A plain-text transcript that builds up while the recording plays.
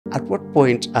At what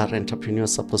point are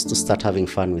entrepreneurs supposed to start having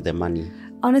fun with their money?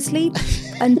 Honestly,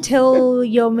 until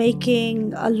you're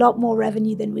making a lot more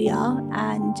revenue than we are.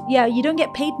 And yeah, you don't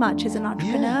get paid much as an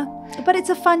entrepreneur, but it's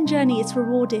a fun journey. It's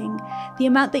rewarding. The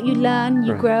amount that you learn,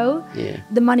 you grow,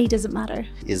 the money doesn't matter.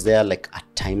 Is there like a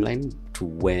timeline to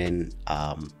when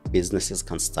businesses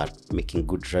can start making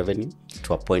good revenue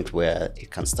to a point where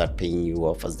it can start paying you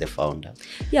off as the founder?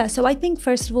 Yeah, so I think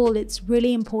first of all, it's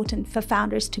really important for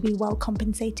founders to be well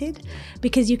compensated,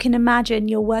 because you can imagine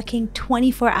you're working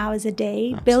 24 hours a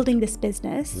day building this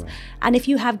business. And if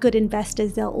you have good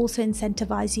investors, they'll also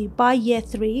incentivize you by year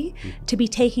 3 to be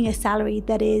taking a salary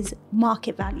that is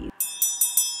market value.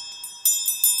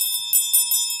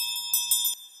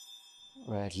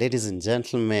 Right, ladies and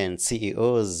gentlemen,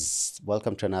 CEOs,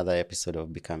 welcome to another episode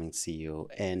of Becoming CEO.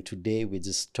 And today we're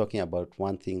just talking about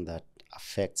one thing that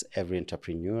affects every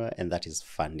entrepreneur, and that is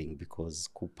funding, because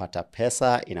kupata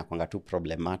pesa inakuanga too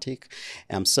problematic.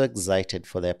 And I'm so excited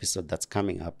for the episode that's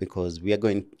coming up, because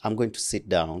I'm going to sit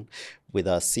down with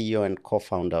a CEO and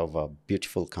co-founder of a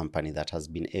beautiful company that has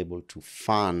been able to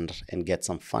fund and get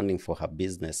some funding for her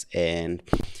business. And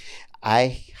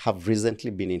I have recently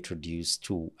been introduced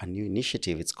to a new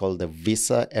initiative. It's called the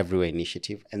Visa Everywhere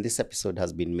Initiative. And this episode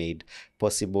has been made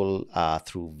possible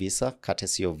through Visa,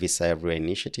 courtesy of Visa Everywhere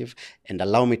Initiative. And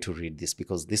allow me to read this,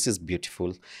 because this is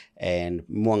beautiful. And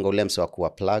muangole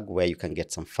mswakuwa plug where you can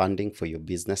get some funding for your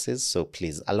businesses. So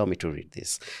please allow me to read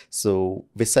this. So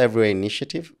Visa Everywhere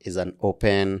Initiative is an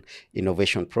open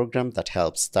innovation program that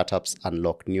helps startups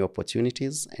unlock new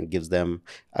opportunities and gives them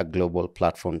a global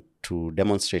platform to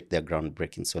demonstrate their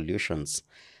groundbreaking solutions.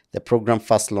 The program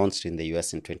first launched in the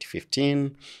US in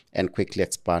 2015 and quickly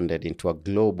expanded into a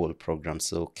global program.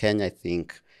 So Kenya, I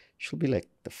think, should be like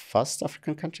the first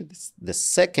African country, the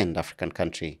second African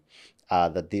country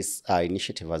that this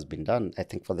initiative has been done, I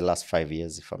think, for the last 5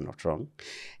 years, if I'm not wrong.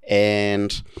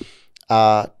 And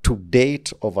to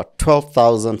date, over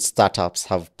 12,000 startups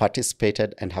have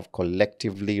participated and have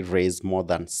collectively raised more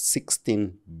than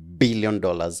 $16 billion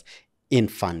in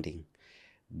funding.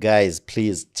 Guys,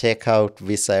 please check out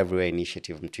Visa Everywhere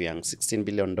Initiative. Mtu yangu, $16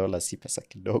 billion si pesa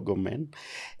kidogo, man.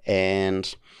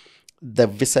 And the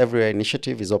Visa Everywhere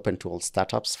Initiative is open to all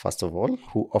startups, first of all,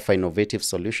 who offer innovative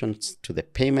solutions to the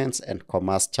payments and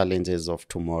commerce challenges of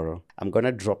tomorrow. I'm going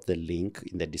to drop the link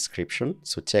in the description.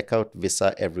 So check out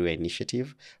Visa Everywhere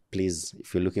Initiative, please,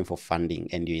 if you're looking for funding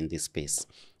and you're in this space.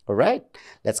 All right,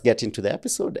 let's get into the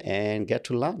episode and get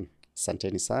to learn.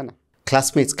 Asanteni sana.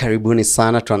 Classmates, karibuni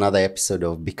sana to another episode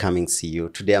of Becoming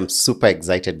CEO. Today I'm super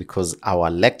excited because our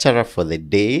lecturer for the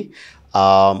day,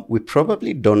 we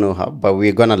probably don't know her, but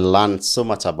we're going to learn so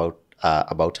much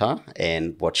about her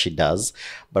and what she does.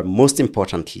 But most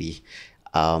importantly,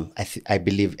 I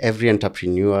believe every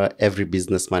entrepreneur, every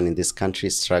businessman in this country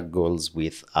struggles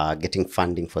with getting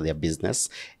funding for their business.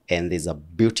 And there's a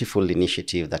beautiful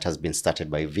initiative that has been started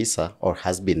by Visa, or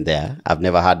has been there. I've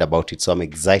never heard about it, so I'm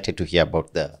excited to hear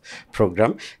about the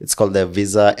program. It's called the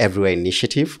Visa Everywhere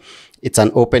Initiative. It's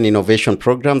an open innovation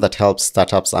program that helps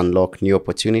startups unlock new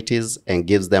opportunities and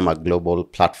gives them a global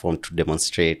platform to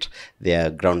demonstrate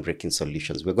their groundbreaking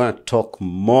solutions. We're going to talk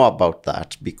more about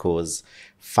that, because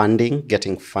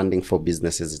getting funding for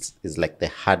businesses is like the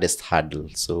hardest hurdle.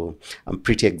 So I'm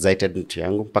pretty excited.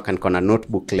 Mpaka niko na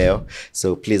notebook leo.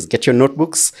 So please get your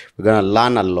notebooks. We're going to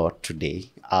learn a lot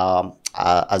today.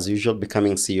 As usual,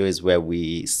 Becoming CEO is where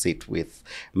we sit with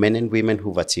men and women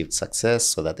who've achieved success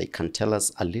so that they can tell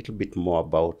us a little bit more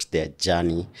about their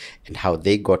journey and how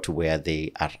they got to where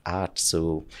they are at.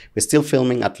 So we're still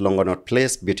filming at Longonot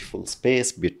Place, beautiful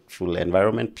space, beautiful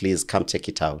environment. Please come check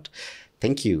it out.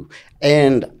 Thank you.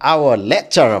 And our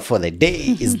lecturer for the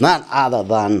day is none other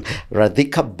than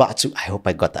Radhika Bhachu. I hope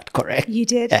I got that correct. You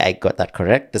did. I got that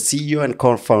correct. The CEO and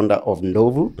co-founder of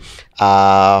Novu,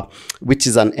 which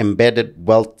is an embedded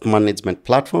wealth management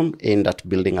platform aimed at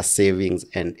building a savings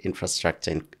and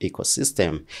infrastructure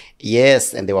ecosystem.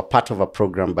 Yes, and they were part of a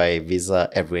program by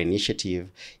Visa Everywhere Initiative.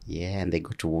 Yeah, and they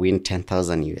got to win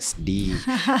 10,000 USD.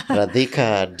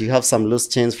 Radhika, do you have some loose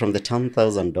change from the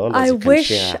 $10,000 I you can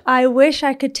share? I wish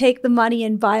I could take the money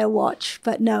and buy a watch,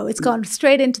 but no, it's gone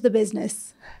straight into the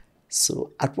business.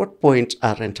 So at what point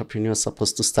are entrepreneurs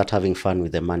supposed to start having fun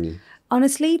with their money?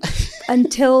 Honestly,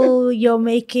 until you're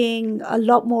making a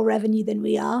lot more revenue than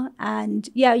we are. And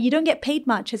yeah, you don't get paid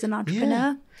much as an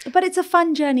entrepreneur, but it's a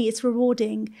fun journey. It's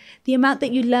rewarding. The amount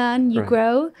that you learn, you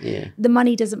grow, the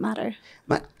money doesn't matter.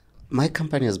 My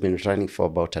company has been running for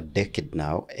about a decade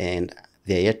now, and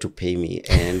they're yet to pay me.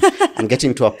 And I'm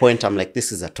getting to a point, I'm like,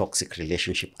 this is a toxic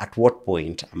relationship. At what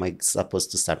point am I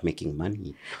supposed to start making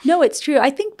money? No, it's true. I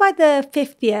think by the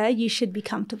 5th year, you should be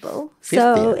comfortable.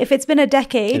 So if it's been a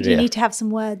decade, you need to have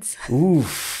some words.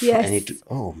 Oof. Yes. I need to,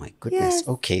 oh my goodness. Yes.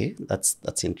 Okay. That's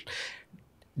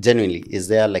genuinely, is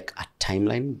there like a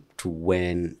timeline to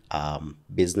when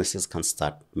businesses can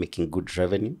start making good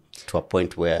revenue to a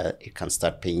point where it can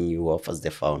start paying you off as the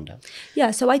founder?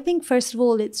 Yeah, so I think first of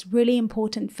all, it's really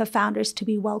important for founders to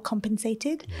be well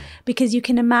compensated because you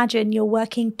can imagine you're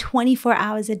working 24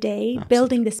 hours a day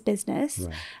building this business.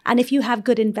 Right. And if you have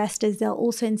good investors, they'll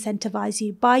also incentivize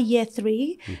you by year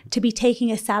 3 to be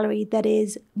taking a salary that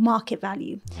is market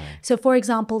value. Right. So for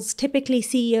example, typically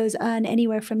CEOs earn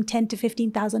anywhere from $10,000 to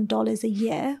 $15,000 a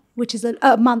year, which is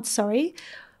a month, sorry.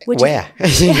 Where?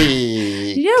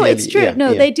 It's true.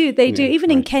 They do. Even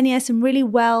in Kenya, some really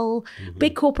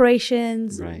big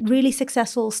corporations, really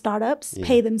successful startups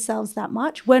pay themselves that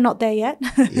much. We're not there yet.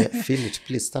 Philip,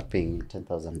 please start paying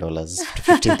 $10,000 to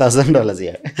 $15,000 a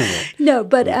year. No,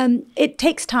 but it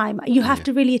takes time. You have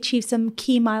to really achieve some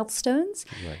key milestones.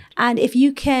 Right. And if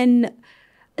you can...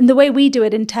 And the way we do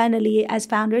it internally as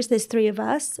founders, there's 3 of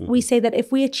us, we say that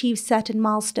if we achieve certain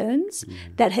milestones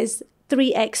that has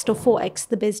 3x or 4x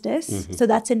the business, so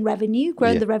that's in revenue,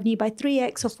 growing the revenue by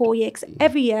 3x or 4x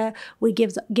every year, we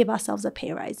give ourselves a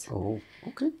pay rise. Oh,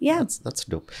 okay. Yeah. That's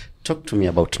dope. Talk to me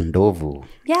about Ndovu.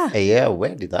 Yeah.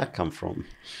 Where did that come from?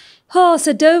 Oh,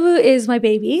 so Ndovu is my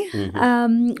baby.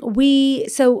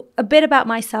 So a bit about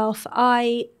myself.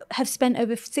 I have spent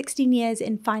over 16 years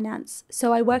in finance.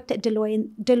 So I worked at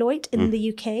Deloitte in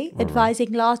the UK,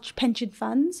 advising large pension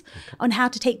funds on how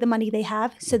to take the money they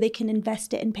have so they can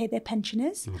invest it and pay their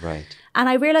pensioners. Right. And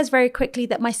I realized very quickly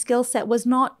that my skill set was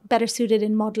not better suited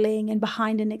in modeling and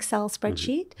behind an Excel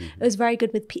spreadsheet. It was very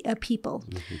good with people.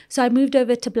 So I moved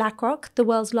over to BlackRock, the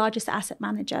world's largest asset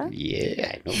manager.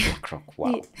 Yeah, I know BlackRock.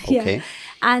 Wow. Yeah. Okay.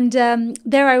 And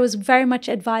there I was very much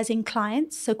advising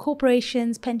clients, so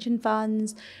corporations, pension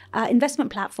funds,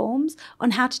 investment platforms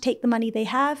on how to take the money they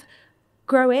have,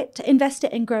 grow it, invest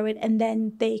it and grow it, and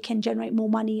then they can generate more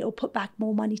money or put back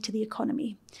more money to the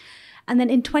economy. And then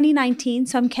in 2019,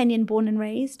 so I'm Kenyan born and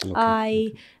raised,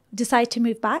 I decided to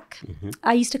move back.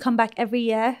 I used to come back every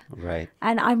year. Right.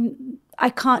 And I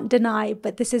can't deny,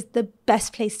 but this is the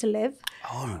best place to live.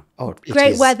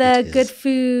 Great weather, good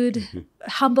food,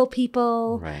 humble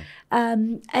people. Right.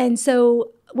 And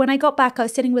so when I got back, I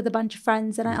was sitting with a bunch of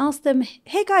friends and I asked them,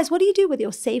 hey guys, what do you do with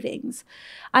your savings?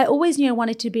 I always knew I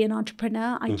wanted to be an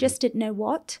entrepreneur. I just didn't know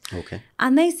what. Okay.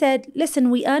 And they said, listen,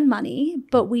 we earn money,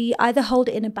 but we either hold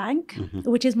it in a bank,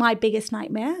 which is my biggest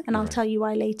nightmare. And I'll tell you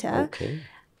why later. Okay.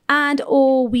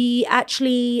 Or we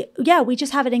actually, we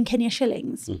just have it in Kenya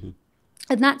shillings.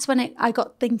 And that's when I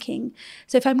got thinking.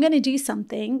 So if I'm going to do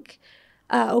something,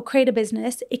 or create a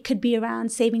business, it could be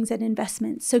around savings and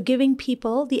investments. So giving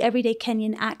people, the everyday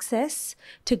Kenyan, access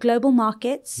to global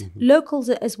markets, locals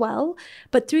as well,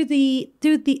 but through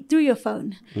your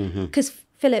phone. Because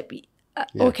Philip,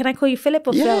 or can I call you Philip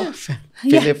or Phil?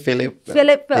 Philip.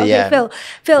 Philip. Okay, Phil.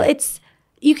 Phil,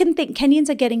 you can think Kenyans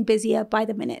are getting busier by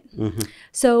the minute.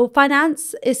 So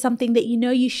finance is something that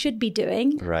you should be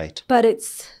doing. Right. But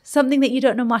it's something that you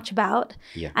don't know much about.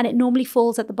 Yeah. And it normally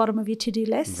falls at the bottom of your to-do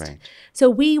list. Right. So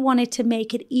we wanted to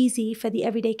make it easy for the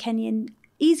everyday Kenyan,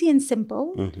 easy and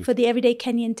simple, for the everyday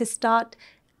Kenyan to start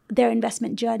their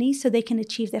investment journey so they can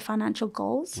achieve their financial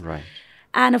goals. Right.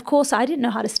 And of course, I didn't know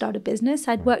how to start a business.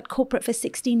 I'd worked corporate for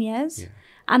 16 years. Yeah.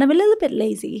 And I'm a little bit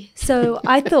lazy. So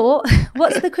I thought,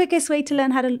 what's the quickest way to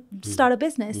learn how to start a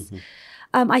business?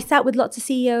 I sat with lots of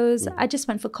CEOs. I just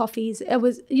went for coffees. It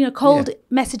was, cold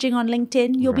messaging on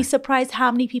LinkedIn. You'll be surprised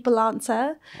how many people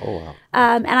answer. Oh, wow.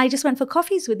 And I just went for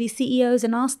coffees with these CEOs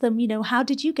and asked them, how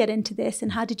did you get into this?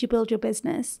 And how did you build your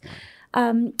business?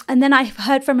 And then I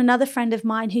heard from another friend of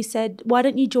mine who said, why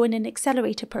don't you join an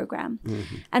accelerator program?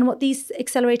 And what these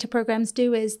accelerator programs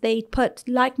do is they put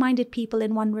like-minded people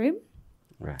in one room.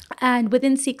 Right. And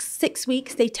within six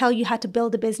weeks, they tell you how to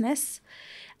build a business.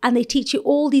 And they teach you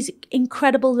all these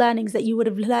incredible learnings that you would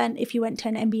have learned if you went to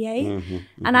an MBA.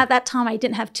 And at that time, I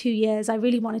didn't have 2 years. I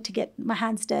really wanted to get my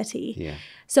hands dirty. Yeah.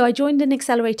 So I joined an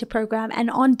accelerator program. And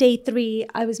on day 3,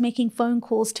 I was making phone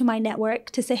calls to my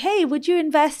network to say, hey, would you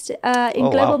invest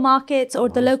in global markets or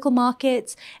the local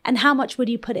markets? And how much would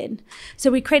you put in?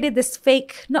 So we created this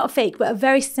not a fake, but a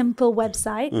very simple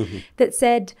website that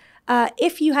said,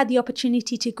 if you had the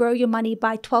opportunity to grow your money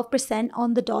by 12%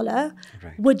 on the dollar,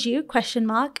 would you? ?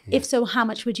 If so, how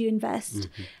much would you invest?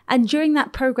 And during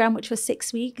that program, which was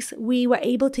 6 weeks, we were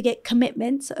able to get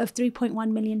commitments of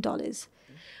 $3.1 million,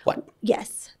 What?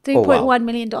 Yes, Oh, wow. $3.1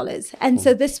 million. And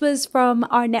so this was from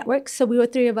our networks. So we were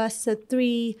three of us, so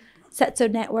three sets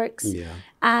of networks. Yeah.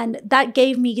 And that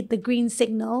gave me the green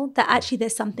signal that actually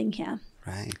there's something here.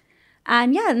 Right.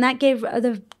 And yeah, and that gave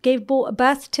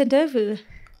birth to Ndovu.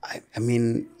 I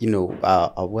mean,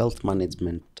 a wealth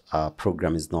management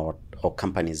program is not, or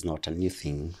company is not a new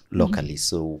thing locally.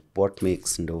 So what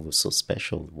makes Ndovu so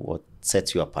special? What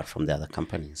sets you apart from the other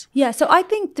companies? Yeah, so I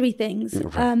think three things.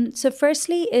 Right. So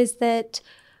firstly is that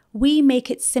we make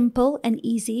it simple and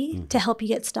easy to help you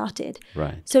get started.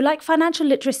 Right. So like financial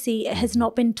literacy, it has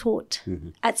not been taught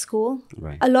at school.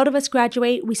 Right. A lot of us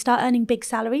graduate, we start earning big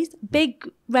salaries, big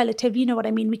relative, you know what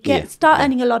I mean? We Yeah, start yeah.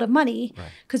 earning a lot of money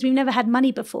because we've never had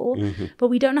money before, but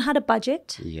we don't know how to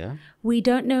budget. Yeah. We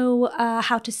don't know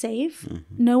how to save.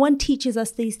 No one teaches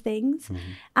us these things.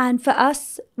 And for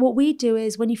us, what we do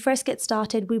is when you first get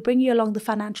started, we bring you along the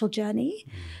financial journey.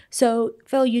 So,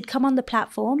 Phil, you'd come on the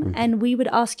platform and we would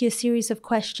ask you a series of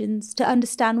questions to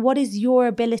understand what is your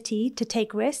ability to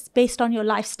take risks based on your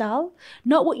lifestyle,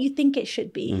 not what you think it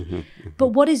should be, but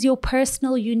what is your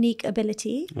personal unique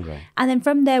ability. Right. And then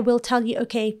from there, we'll tell you,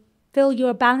 okay, Phil, you're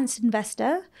a balanced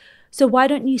investor. So why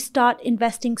don't you start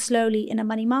investing slowly in a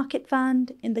money market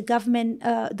fund, in the government,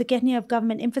 the getting of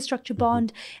government infrastructure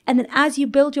bond. And then as you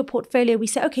build your portfolio, we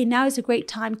say, okay, now is a great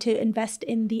time to invest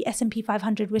in the S&P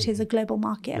 500, which is a global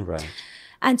market. Right.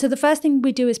 And so the first thing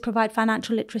we do is provide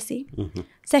financial literacy.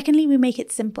 Secondly, we make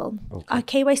it simple. Okay. Our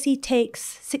KYC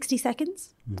takes 60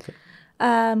 seconds. Okay.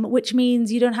 Which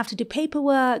means you don't have to do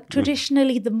paperwork.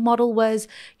 Traditionally, the model was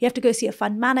you have to go see a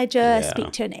fund manager,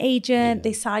 speak to an agent.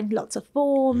 They sign lots of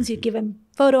forms. You give them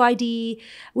photo ID.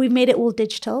 We've made it all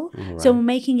digital. So we're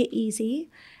making it easy.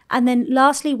 And then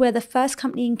lastly, we're the first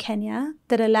company in Kenya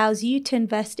that allows you to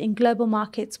invest in global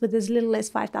markets with as little as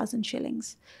 5,000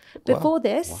 shillings. Before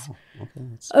this,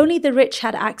 only the rich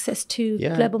had access to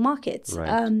global markets.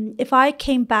 Right. If I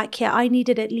came back here, I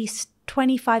needed at least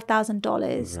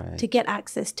 $25,000 to get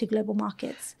access to global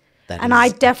markets. And I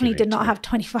definitely did not have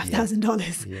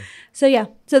 $25,000.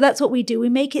 So that's what we do. We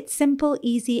make it simple,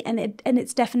 easy, and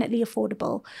it's definitely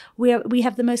affordable. We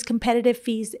have the most competitive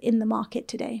fees in the market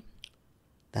today.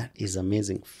 That is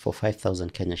amazing for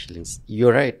 5,000 Kenya shillings.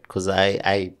 You're right, because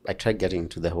I tried getting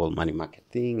into the whole money market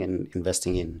thing and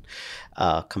investing in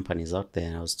companies out there,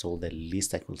 and I was told the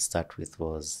least I could start with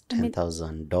was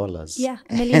 $10,000. Yeah,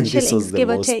 $1 million shillings, give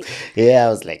or take. Yeah, I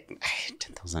was like,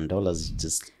 $10,000,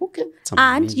 just, okay.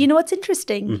 And you know what's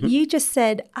interesting? You just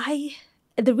said,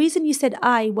 the reason you said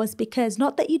was because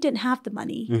not that you didn't have the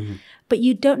money, but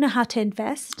you don't know how to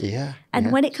invest. Yeah.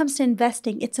 And when it comes to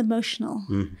investing, it's emotional.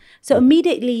 So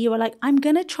immediately you were like, I'm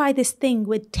going to try this thing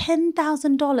with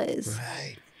 $10,000.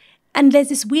 Right. And there's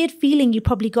this weird feeling you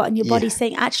probably got in your body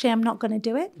saying, actually, I'm not going to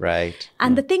do it. Right.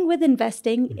 And the thing with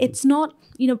investing, it's not,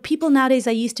 people nowadays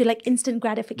are used to like instant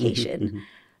gratification.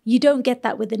 You don't get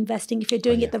that with investing if you're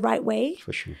doing it the right way.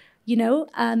 For sure.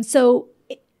 So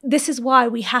this is why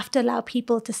we have to allow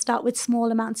people to start with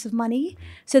small amounts of money.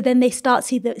 So then they start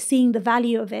seeing the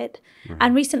value of it.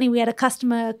 And recently I had a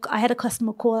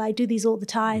customer call. I do these all the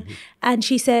time. And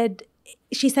she sent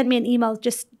me an email,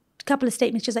 just a couple of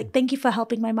statements. She's like, thank you for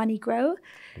helping my money grow.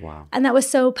 Wow. And that was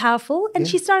so powerful. And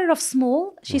she started off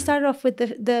small. She started off with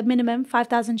the minimum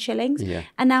 5,000 shillings. Yeah.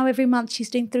 And now every month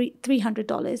she's doing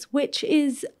 $300, which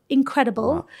is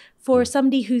incredible for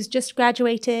somebody who's just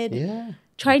graduated. Yeah.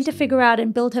 Trying to figure out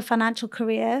and build her financial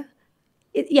career.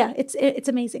 It's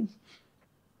amazing.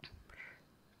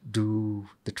 Do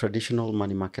the traditional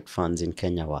money market funds in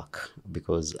Kenya work?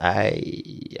 Because I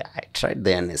tried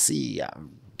the NSE. I've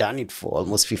done it for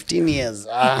almost 15 years.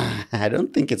 I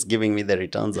don't think it's giving me the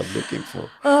returns I'm looking for.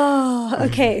 Oh,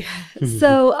 okay.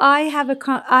 So I have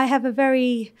a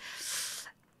very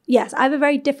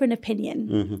different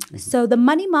opinion. So the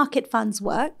money market funds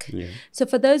work. So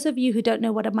for those of you who don't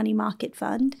know what a money market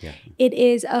fund, it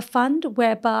is a fund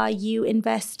whereby you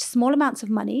invest small amounts of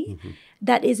money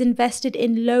that is invested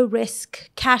in low risk,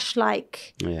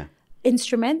 cash-like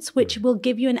instruments, which will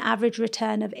give you an average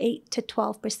return of 8 to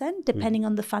 12%, depending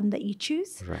on the fund that you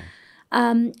choose. Right.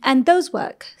 And those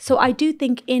work. So I do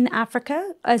think in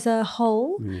Africa as a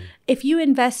whole, if you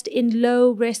invest in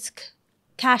low risk,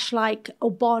 cash-like or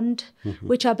bond,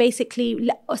 which are basically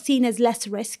seen as less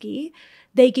risky,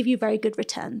 they give you very good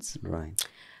returns. Right.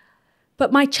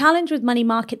 But my challenge with money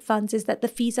market funds is that the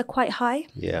fees are quite high.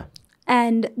 Yeah.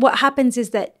 And what happens is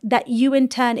that you in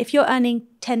turn, if you're earning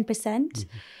 10%,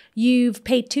 you've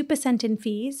paid 2% in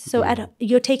fees. So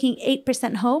you're taking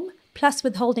 8% home plus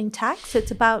withholding tax. So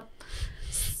it's about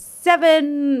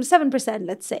 7%,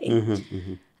 let's say.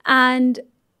 And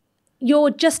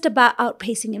you're just about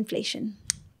outpacing inflation.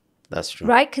 That's true.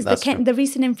 Right? Because That's the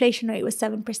recent inflation rate was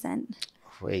 7%.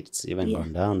 Wait, it's even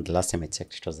gone down. The last time I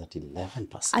checked, it was at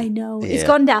 11%. I know. Yeah. It's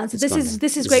gone down. So It's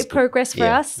this gone is down. great progress for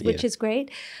Yeah, us, which yeah. is great.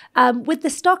 With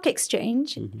the stock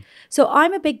exchange, so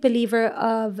I'm a big believer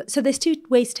of, so there's two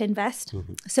ways to invest.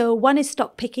 So one is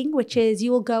stock picking, which is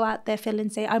you will go out there, Phil,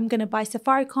 and say, I'm going to buy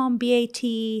Safaricom, BAT,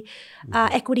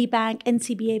 Equity Bank,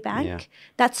 NCBA Bank. Yeah.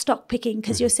 That's stock picking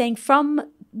because you're saying from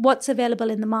what's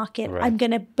available in the market, Right. I'm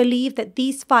going to believe that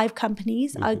these 5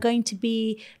 companies are going to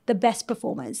be the best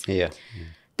performers. Yeah.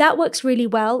 That works really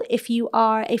well if you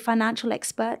are a financial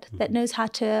expert that knows how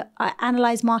to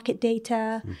analyze market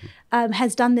data,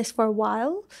 has done this for a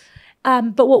while.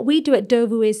 But what we do at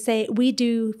Dovu is we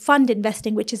do fund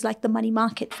investing, which is like the money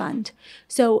market fund.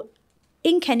 So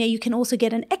in Kenya, you can also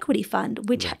get an equity fund,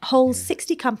 which holds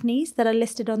 60 companies that are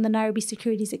listed on the Nairobi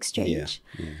Securities Exchange.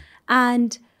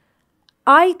 And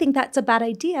I think that's a bad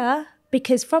idea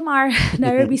because from our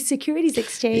Nairobi Securities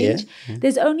Exchange,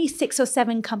 there's only 6 or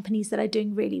 7 companies that are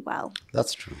doing really well.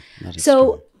 That's true. That is So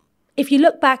true. if you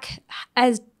look back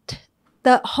as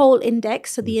the whole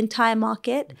index, so the entire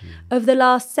market, over the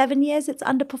last 7 years, it's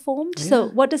underperformed. So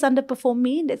what does underperform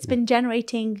mean? It's been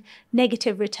generating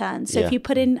negative returns. So if you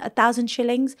put in 1,000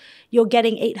 shillings, you're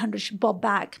getting 800 bob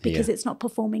back because it's not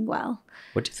performing well.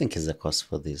 What do you think is the cause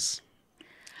for this?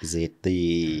 Is it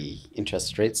the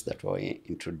interest rates that were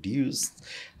introduced?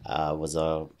 Was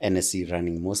our NSE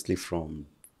running mostly from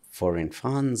foreign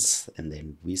funds, and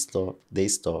then they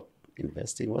stopped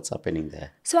investing? What's happening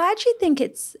there? So I actually think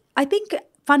I think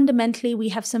fundamentally we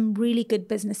have some really good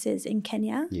businesses in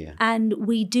Kenya. Yeah. And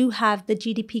we do have the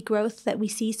GDP growth that we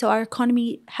see. So our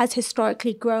economy has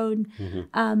historically grown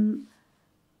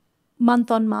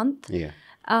month on month. Yeah.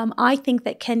 I think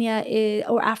that Kenya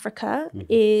or Africa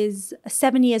is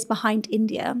 7 years behind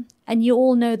India. And you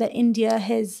all know that India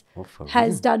has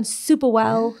done super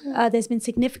well. There's been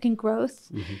significant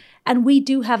growth. And we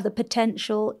do have the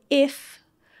potential if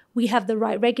we have the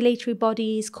right regulatory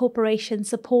bodies, corporations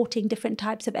supporting different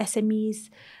types of SMEs.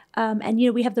 And,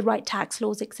 we have the right tax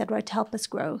laws, et cetera, to help us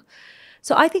grow.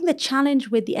 So I think the challenge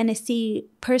with the NSE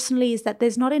personally is that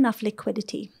there's not enough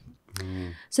liquidity.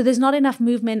 So there's not enough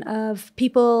movement of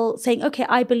people saying, okay,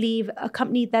 I believe a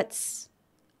company that's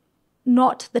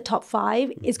not the top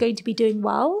 5 is going to be doing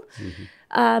well.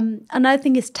 Another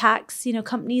thing is tax.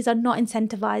 Companies are not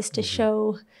incentivized to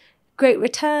show great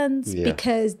returns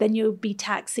because then you'll be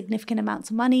taxed significant amounts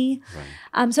of money.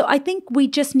 Right. So I think we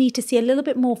just need to see a little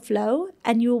bit more flow,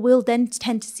 and you will then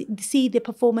tend to see the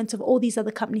performance of all these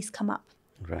other companies come up.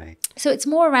 Right. So it's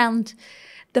more around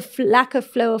the lack of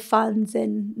flow of funds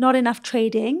and not enough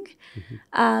trading,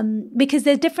 because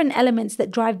there's different elements that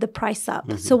drive the price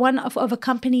up. So one of a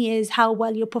company is how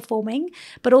well you're performing,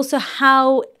 but also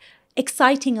how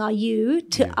exciting are you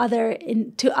to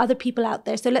other people out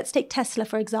there. So let's take Tesla,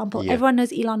 for example. Everyone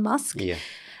knows Elon Musk.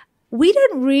 We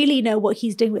don't really know what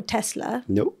he's doing with Tesla.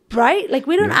 Nope. Right? Like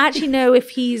we don't actually know if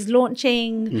he's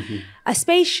launching a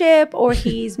spaceship or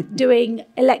he's doing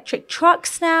electric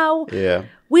trucks now. Yeah.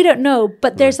 We don't know,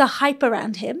 but there's a hype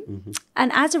around him.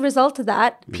 And as a result of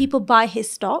that, people buy his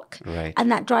stock, and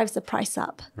that drives the price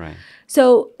up. Right.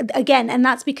 So again, and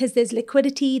that's because there's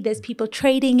liquidity, there's people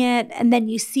trading it, and then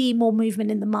you see more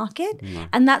movement in the market.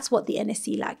 And that's what the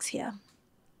NSE lacks here.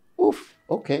 Oof.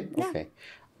 Okay. Okay.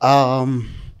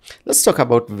 Let's talk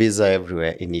about Visa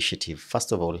Everywhere initiative.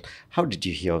 First of all, how did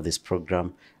you hear of this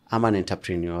program? I'm an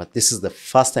entrepreneur. This is the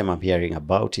first time I'm hearing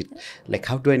about it. Like,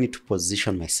 how do I need to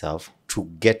position myself to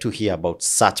get to hear about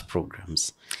such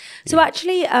programs? So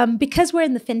actually, because we're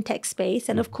in the fintech space,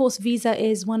 and of course, Visa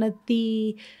is one of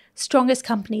the strongest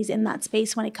companies in that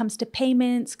space when it comes to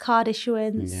payments, card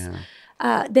issuance.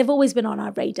 They've always been on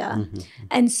our radar.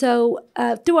 And so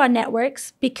through our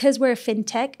networks, because we're a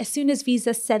fintech, as soon as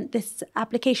Visa sent this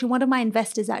application, one of my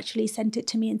investors actually sent it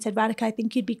to me and said, Radhika, I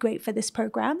think you'd be great for this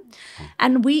program.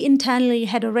 And we internally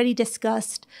had already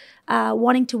discussed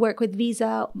wanting to work with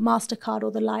Visa, MasterCard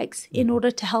or the likes in order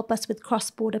to help us with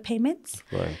cross-border payments.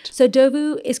 Right. So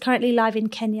Dovu is currently live in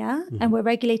Kenya and we're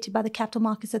regulated by the Capital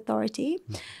Markets Authority.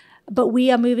 But we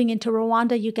are moving into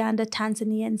Rwanda, Uganda,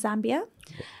 Tanzania and Zambia.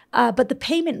 But the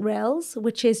payment rails,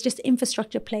 which is just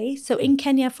infrastructure play. So in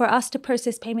Kenya, for us to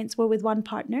process payments, we're with one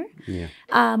partner.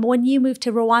 When you move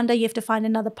to Rwanda, you have to find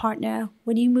another partner.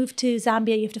 When you move to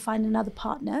Zambia, you have to find another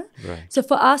partner. Right. So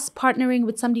for us, partnering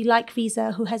with somebody like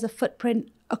Visa, who has a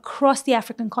footprint across the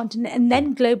African continent and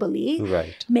then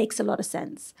globally makes a lot of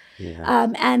sense.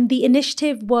 And the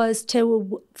initiative was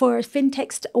for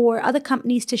fintechs or other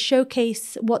companies to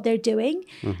showcase what they're doing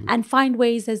and find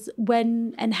ways as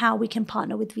when and how we can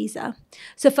partner with Visa.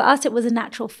 So for us, it was a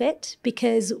natural fit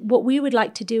because what we would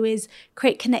like to do is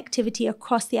create connectivity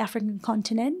across the African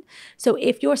continent. So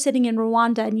if you're sitting in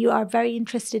Rwanda and you are very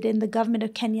interested in the government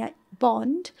of Kenya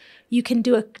bond, you can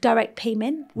do a direct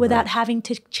payment without having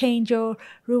to change your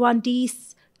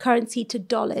Rwandese currency to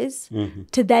dollars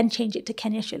to then change it to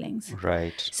Kenya shillings.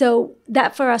 So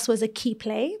that for us was a key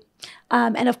play.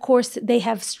 And of course, they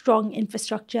have strong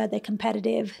infrastructure. They're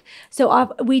competitive.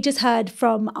 So we just heard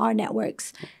from our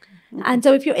networks. And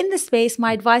so if you're in this space,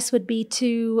 my advice would be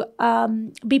to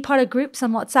be part of groups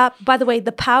on WhatsApp. By the way,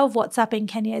 the power of WhatsApp in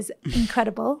Kenya is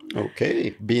incredible.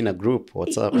 Be in a group,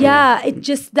 WhatsApp. Yeah,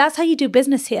 that's how you do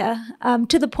business here,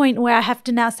 to the point where I have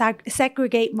to now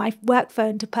segregate my work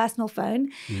phone to personal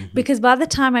phone because by the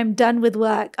time I'm done with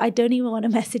work, I don't even want to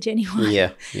message anyone.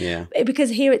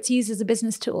 Because here it's used as a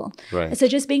business tool. So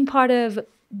just being part of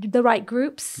the right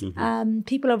groups,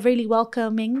 people are really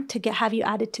welcoming to have you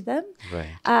added to them.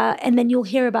 And then you'll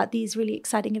hear about these really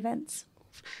exciting events.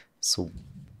 So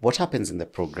what happens in the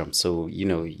program? So,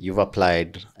 you've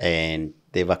applied and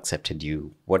they've accepted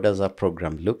you. What does our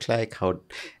program look like?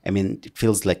 It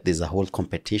feels like there's a whole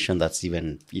competition that's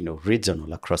even,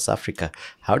 regional across Africa.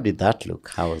 How did that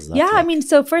look? How was that? Yeah,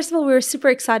 so first of all, we were super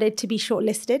excited to be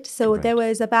shortlisted. So there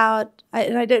was about,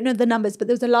 and I don't know the numbers, but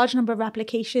there was a large number of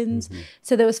applications.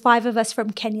 So there was 5 of us from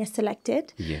Kenya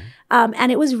selected.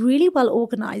 And it was really well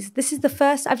organized. This is the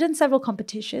first, I've done several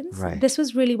competitions. This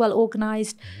was really well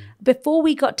organized. Before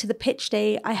we got to the pitch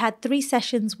day, I had 3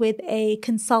 sessions with a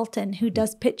consultant who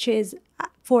does pitches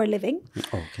for a living.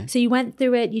 So you went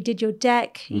through it, you did your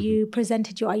deck, you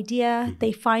presented your idea,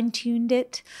 they fine-tuned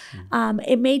it.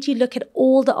 It made you look at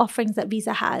all the offerings that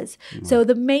Visa has. So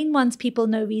the main ones people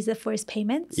know Visa for is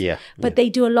payments, but they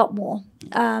do a lot more.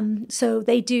 So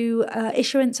they do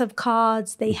issuance of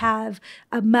cards, they have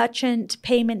a merchant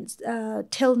payments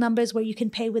till numbers where you can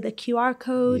pay with a QR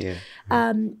code.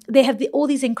 They have all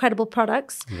these incredible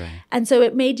products. And so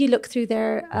it made you look through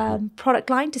their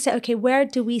product line to say, okay, where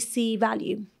do we see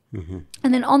value?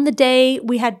 And then on the day,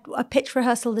 we had a pitch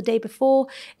rehearsal the day before.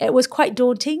 It was quite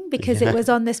daunting because it was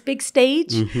on this big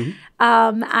stage.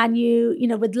 And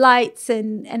you with lights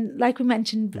and like we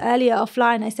mentioned earlier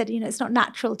offline, I said, it's not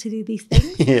natural to do these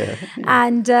things.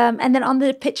 And then on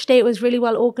the pitch day, it was really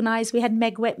well organized. We had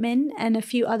Meg Whitman and a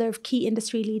few other key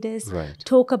industry leaders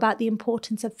talk about the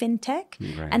importance of fintech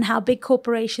and how big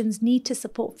corporations need to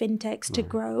support fintechs to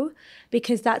grow,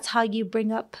 because that's how you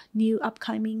bring up new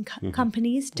upcoming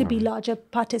companies to be larger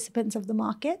participants of the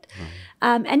market.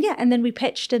 And then we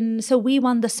pitched, and so we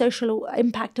won the Social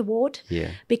Impact Award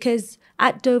because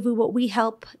at Dovu, what we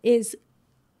help is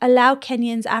allow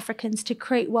Kenyans, Africans to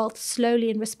create wealth slowly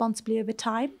and responsibly over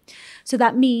time. So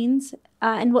that means,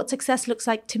 and what success looks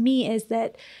like to me is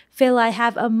that, Phil, I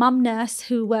have a mum nurse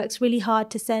who works really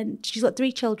hard she's got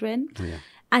 3 children.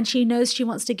 And she knows she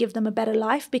wants to give them a better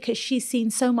life because she's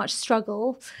seen so much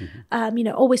struggle,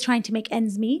 always trying to make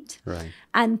ends meet.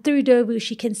 And through Dovu,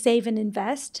 she can save and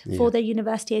invest for their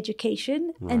university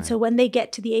education. And so when they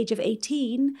get to the age of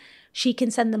 18, she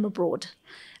can send them abroad.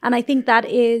 And I think that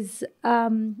is,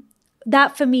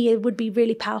 that for me, it would be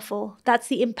really powerful. That's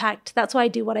the impact. That's why I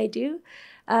do what I do.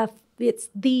 It's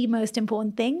the most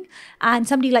important thing. And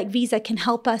somebody like Visa can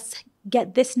help us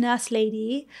get this nurse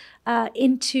lady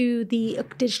into the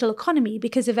digital economy,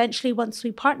 because eventually once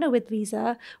we partner with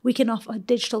Visa, we can offer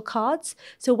digital cards.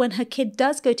 So when her kid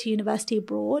does go to university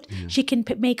abroad, she can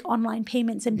make online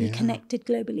payments and be connected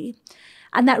globally.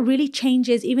 And that really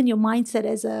changes even your mindset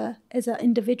as an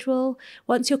individual.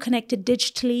 Once you're connected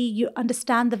digitally, you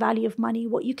understand the value of money,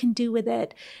 what you can do with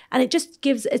it. And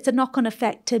it's a knock-on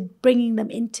effect to bringing them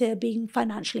into being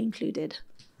financially included.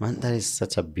 Man, that is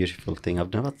such a beautiful thing.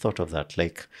 I've never thought of that.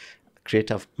 Like, create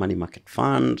a money market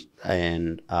fund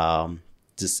and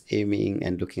just aiming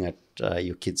and looking at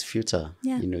your kid's future,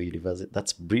 university.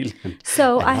 That's brilliant.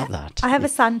 So I love that. I have a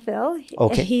son, Phil.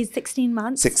 Okay. He's 16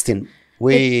 months. 16.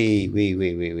 Wait.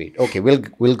 Okay, we'll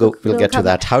get to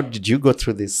that. How did you go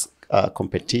through this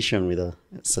competition with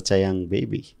such a young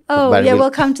baby? We'll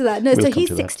come to that. No, so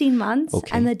he's 16 months.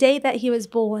 Okay. And the day that he was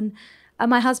born,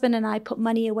 my husband and I put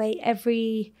money away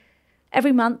every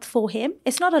month for him.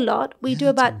 It's not a lot. We do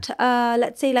about,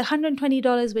 let's say, like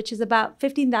 $120, which is about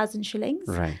 15,000 shillings.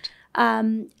 Right.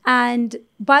 And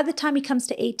by the time he comes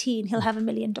to 18, he'll have $1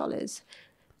 million.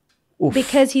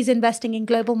 Because he's investing in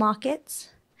global markets,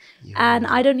 and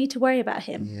I don't need to worry about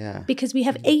him because we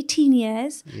have 18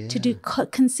 years to do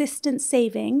consistent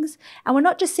savings, and we're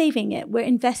not just saving it, we're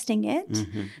investing it.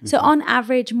 So on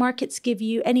average, markets give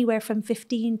you anywhere from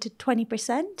 15 to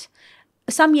 20%.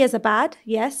 Some years are bad,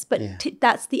 yes, but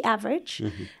that's the average.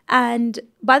 And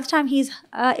by the time he's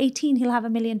 18, he'll have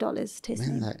 $1 million to his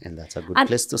name. And that's a good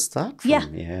place to start from.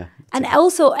 Yeah. And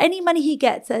also, any money he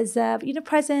gets as,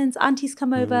 presents, aunties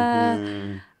come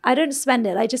over, I don't spend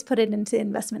it. I just put it into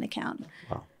investment account.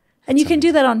 Wow. And you can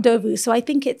do that on Dovu. So I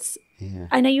think it's,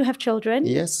 I know you have children.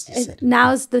 Yes.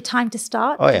 Now's the time to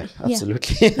start. Oh, yeah,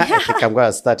 absolutely. I think I'm going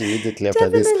to start immediately after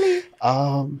this.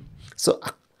 So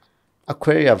a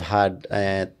query I've had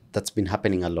that's been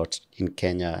happening a lot in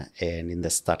Kenya and in the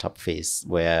startup phase,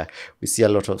 where we see a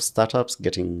lot of startups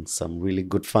getting some really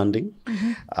good funding.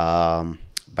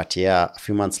 But a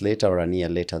few months later or a year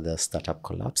later, the startup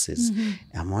collapses.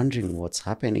 I'm wondering what's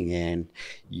happening. And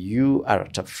you are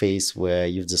at a phase where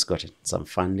you've just gotten some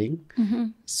funding.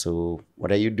 So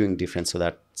what are you doing different so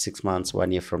that 6 months,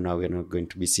 1 year from now, we're not going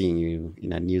to be seeing you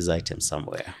in a news item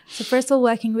somewhere? So first of all,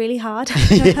 working really hard.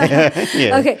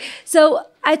 Okay. So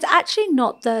it's actually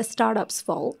not the startup's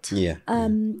fault.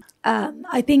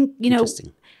 I think,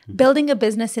 building a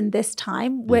business in this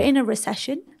time, we're in a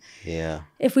recession.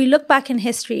 If we look back in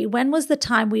history, when was the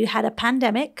time we had a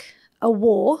pandemic, a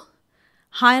war,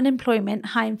 high unemployment,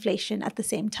 high inflation at the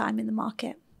same time in the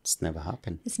market? It's never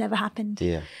happened.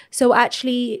 So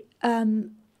actually,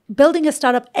 building a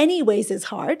startup anyways is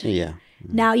hard.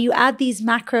 Now you add these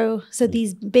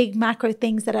these big macro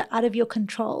things that are out of your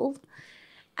control,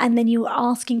 and then you're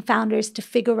asking founders to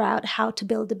figure out how to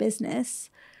build a business.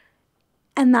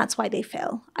 And that's why they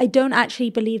fail. I don't actually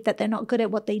believe that they're not good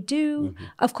at what they do.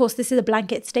 Of course, this is a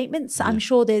blanket statement. So I'm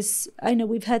sure I know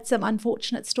we've heard some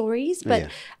unfortunate stories, but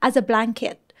as a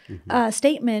blanket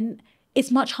statement,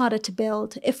 it's much harder to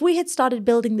build. If we had started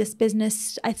building this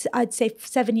business, I'd say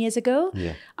 7 years ago,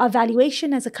 our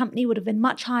valuation as a company would have been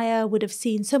much higher, would have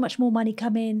seen so much more money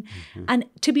come in. And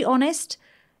to be honest,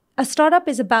 a startup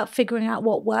is about figuring out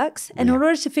what works. And in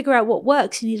order to figure out what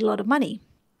works, you need a lot of money.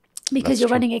 Because you're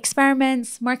running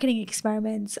experiments, marketing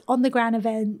experiments, on-the-ground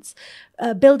events,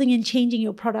 building and changing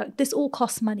your product. This all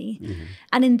costs money.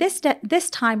 And in this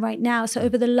time right now, so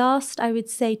over the last, I would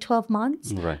say 12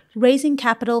 months, raising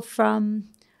capital from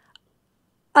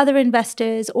other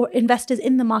investors or investors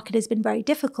in the market has been very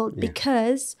difficult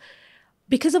because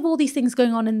of all these things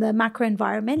going on in the macro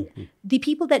environment. The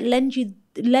people that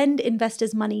lend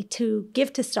investors money to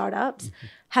give to startups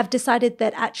have decided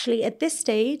that actually at this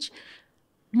stage,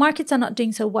 markets are not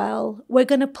doing so well. We're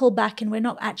going to pull back and we're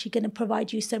not actually going to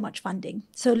provide you so much funding.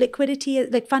 So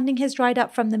funding has dried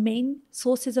up from the main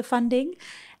sources of funding.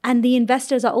 And the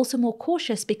investors are also more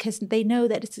cautious because they know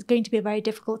that it's going to be a very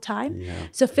difficult time.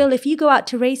 So Phil, if you go out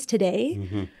to raise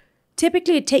today,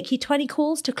 typically it'd take you 20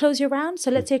 calls to close your round.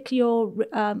 So let's take your...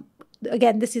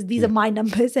 again, these are my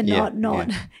numbers and not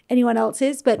anyone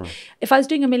else's. But if I was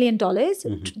doing $1 million,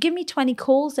 give me 20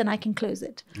 calls and I can close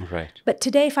it. But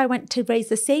today, if I went to raise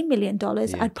the same $1 million,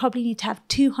 I'd probably need to have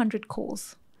 200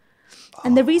 calls.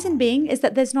 And the reason being is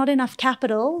that there's not enough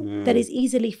capital that is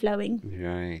easily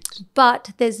flowing.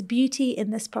 But there's beauty in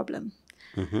this problem.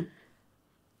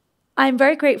 I'm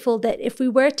very grateful that if we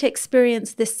were to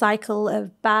experience this cycle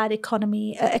of bad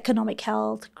economic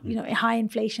health, high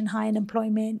inflation, high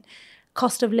unemployment,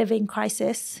 cost of living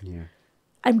crisis,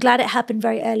 I'm glad it happened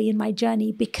very early in my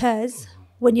journey, because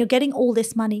when you're getting all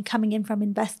this money coming in from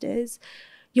investors,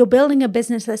 you're building a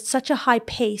business that's such a high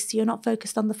pace, you're not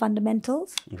focused on the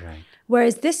fundamentals.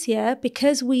 Whereas this year,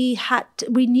 because we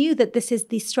knew that this is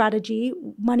the strategy,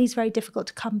 money's very difficult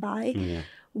to come by.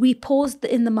 We paused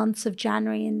in the months of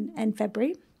January and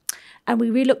February, and we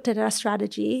relooked at our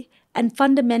strategy. And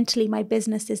fundamentally, my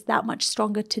business is that much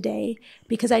stronger today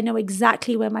because I know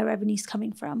exactly where my revenue is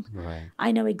coming from.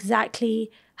 I know exactly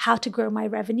how to grow my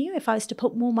revenue. If I was to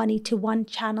put more money to one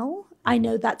channel, I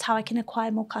know that's how I can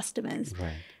acquire more customers.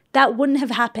 That wouldn't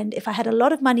have happened if I had a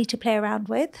lot of money to play around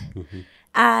with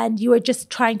and you were just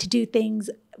trying to do things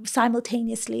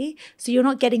simultaneously. So you're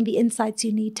not getting the insights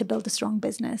you need to build a strong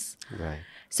business.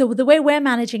 So the way we're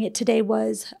managing it today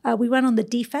was we went on the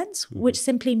defense, which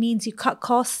simply means you cut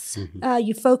costs,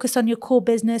 you focus on your core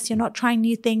business, you're not trying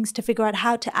new things to figure out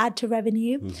how to add to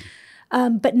revenue.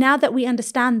 But now that we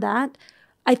understand that,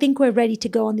 I think we're ready to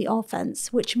go on the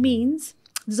offense, which means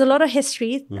there's a lot of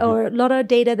history or a lot of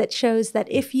data that shows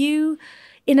that if you,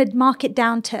 in a market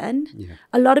downturn,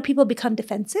 a lot of people become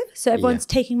defensive. So everyone's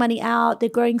taking money out, they're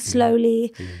growing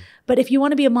slowly. But if you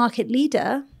want to be a market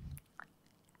leader,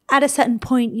 at a certain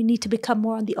point, you need to become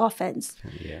more on the offense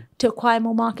to acquire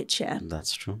more market share.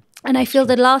 That's true. And I feel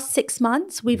the last 6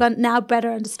 months, we've now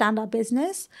better understand our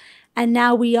business. And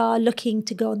now we are looking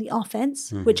to go on the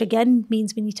offense, which again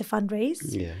means we need to fundraise.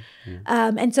 Yeah.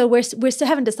 And so we're still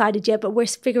haven't decided yet, but we're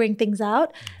figuring things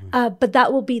out. But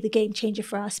that will be the game changer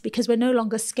for us because we're no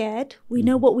longer scared. We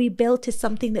know what we built is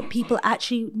something that people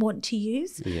actually want to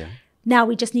use. Yeah. Now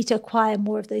we just need to acquire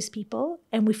more of those people,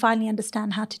 and we finally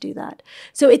understand how to do that.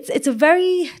 So it's a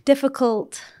very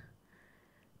difficult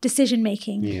decision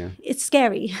making. Yeah. It's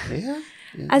scary. Yeah.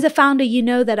 Yeah. As a founder, you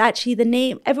know that actually the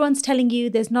name, everyone's telling you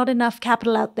there's not enough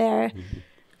capital out there,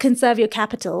 conserve your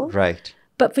capital. Right.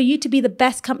 But for you to be the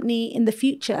best company in the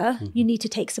future, you need to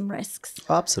take some risks.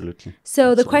 Absolutely.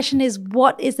 So the question is,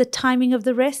 what is the timing of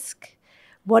the risk?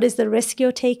 What is the risk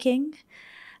you're taking?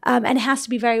 And it has to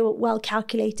be very well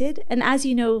calculated. And as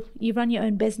you know, you run your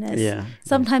own business. Yeah.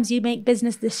 Sometimes you make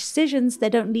business decisions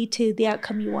that don't lead to the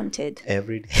outcome you wanted.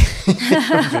 Every day.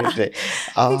 Every day.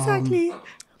 Exactly.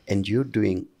 And you're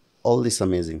doing all these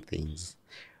amazing things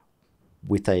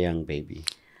with a young baby.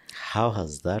 How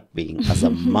has that been as a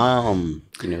mom?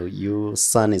 You know, your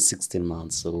son is 16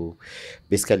 months. So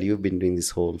basically you've been doing this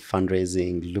whole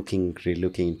fundraising,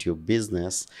 relooking into your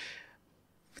business.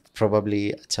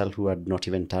 Probably a child who had not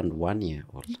even turned 1 year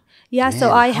old. Yeah, Man,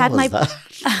 so I how had was my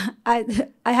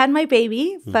that? I had my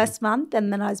baby first month,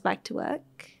 and then I was back to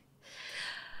work.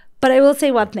 But I will say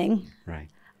one thing. Right.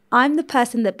 I'm the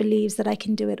person that believes that I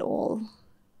can do it all.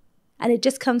 And it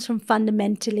just comes from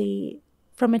fundamentally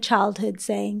from a childhood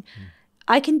saying,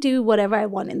 I can do whatever I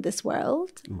want in this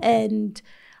world. And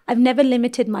I've never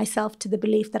limited myself to the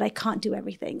belief that I can't do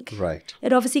everything. Right.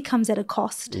 It obviously comes at a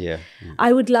cost. Yeah.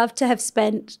 I would love to have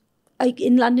spent, like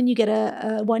in London, you get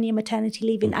a 1 year maternity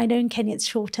leave. And I know in Kenya it's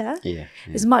shorter. Yeah.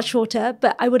 It's much shorter.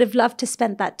 But I would have loved to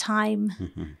spend that time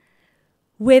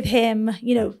with him,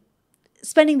 you know,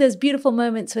 spending those beautiful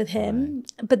moments with him.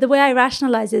 Right. But the way I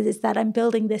rationalize it is that I'm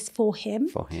building this for him.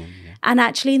 For him, yeah. And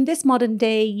actually in this modern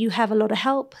day, you have a lot of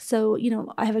help. So, you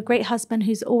know, I have a great husband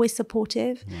who's always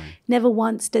supportive. Right. Never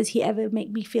once does he ever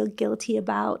make me feel guilty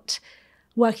about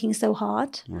working so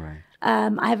hard. Right.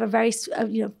 I have a very,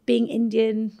 you know, being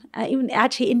Indian, even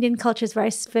actually Indian culture is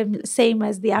very same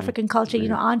as the African culture, you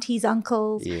know, aunties,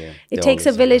 uncles. Yeah, it takes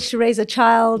a village to raise a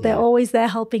child. They're always there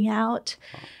helping out.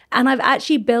 And I've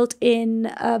actually built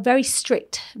in very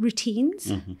strict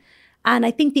routines. And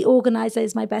I think the organizer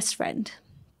is my best friend.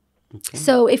 Okay.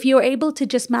 So if you're able to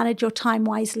just manage your time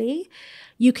wisely,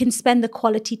 you can spend the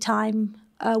quality time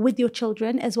with your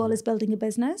children as well as building a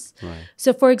business. Right.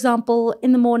 So for example,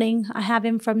 in the morning, I have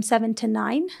him from 7 to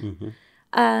 9.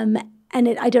 And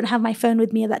I don't have my phone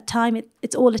with me at that time.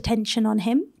 It's all attention on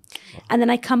him. Wow. And then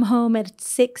I come home at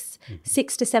 6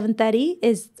 to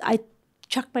 7:30 I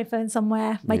chuck my phone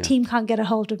somewhere. My team can't get a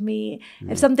hold of me.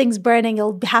 If something's burning,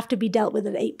 it'll have to be dealt with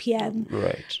at 8 p.m.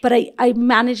 Right. But I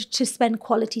managed to spend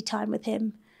quality time with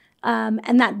him.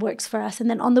 And that works for us. And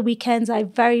then on the weekends, I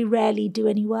very rarely do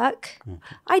any work.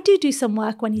 I do some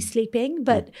work when he's sleeping,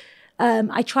 but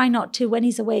I try not to, when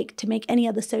he's awake, to make any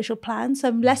other social plans. So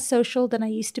I'm less social than I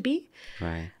used to be.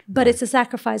 Right. But it's a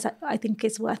sacrifice I think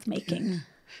is worth making.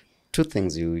 Two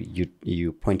things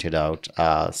you pointed out,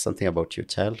 something about your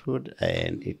childhood,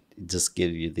 and it just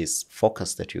gave you this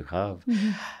focus that you have.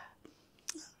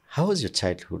 How was your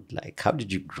childhood like? How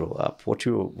did you grow up? What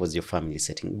was your family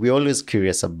setting? We're always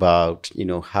curious about, you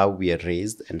know, how we are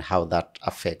raised and how that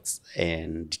affects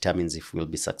and determines if we'll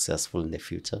be successful in the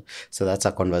future. So that's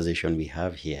a conversation we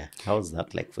have here. How was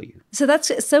that like for you? So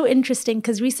that's so interesting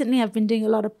because recently I've been doing a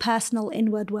lot of personal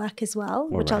inward work as well,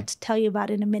 which I'll tell you about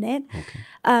in a minute.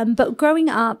 Okay. But growing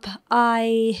up,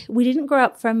 we didn't grow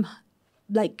up from,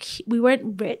 like, we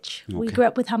weren't rich. Okay. We grew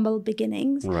up with humble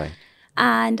beginnings. Right.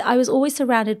 And I was always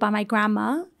surrounded by my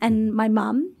grandma and my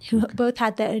mum, who both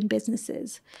had their own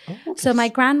businesses. Oh, okay. So my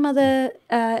grandmother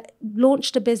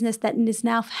launched a business that is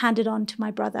now handed on to my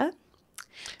brother.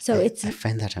 So I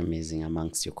find that amazing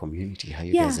amongst your community, how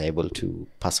you guys are able to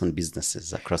pass on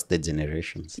businesses across the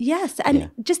generations. Yes.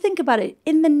 And just think about it.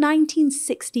 In the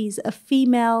 1960s, a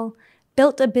female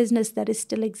built a business that is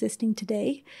still existing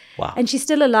today. Wow. And she's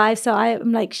still alive. So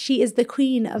I'm like, she is the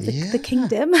queen of the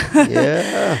kingdom.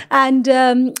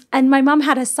 And my mom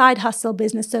had a side hustle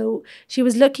business. So she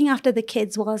was looking after the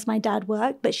kids whilst my dad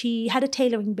worked, but she had a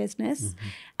tailoring business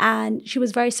and she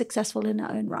was very successful in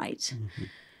her own right.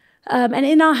 And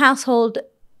in our household,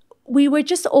 we were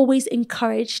just always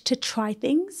encouraged to try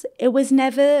things. It was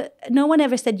no one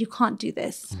ever said, you can't do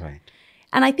this. Right.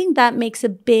 And I think that makes a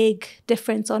big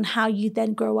difference on how you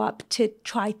then grow up to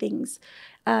try things.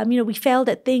 We failed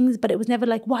at things, but it was never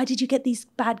like, why did you get these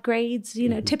bad grades?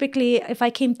 Typically, if I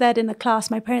came third in a class,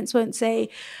 my parents won't say,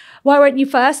 why weren't you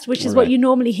first? Which is what you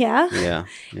normally hear. Yeah.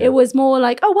 It was more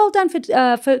like, oh, well done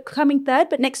for coming third,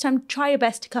 but next time try your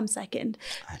best to come second.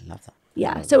 I love that.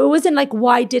 Yeah. So it wasn't like,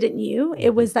 why didn't you?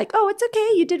 It was like, oh, it's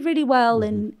okay. You did really well,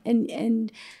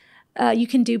 and you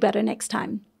can do better next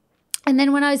time. And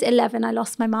then when I was 11, I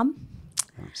lost my mum.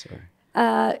 I'm sorry.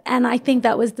 And I think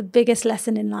that was the biggest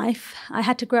lesson in life. I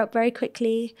had to grow up very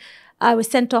quickly. I was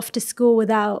sent off to school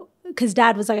because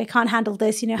Dad was like, I can't handle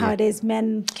this. You know how it is.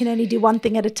 Men can only do one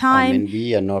thing at a time. I mean,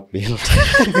 we are not built.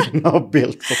 Not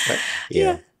built for that.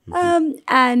 Yeah.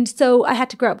 And so I had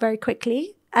to grow up very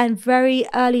quickly. And very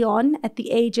early on, at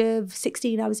the age of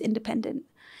 16, I was independent.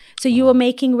 So you were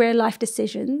making real life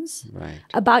decisions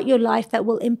about your life that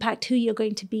will impact who you're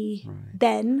going to be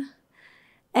then.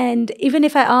 And even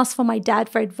if I asked for my dad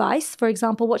for advice, for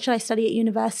example, what should I study at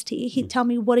university? He'd tell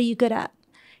me, what are you good at?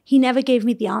 He never gave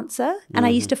me the answer. And I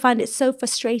used to find it so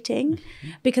frustrating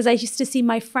because I used to see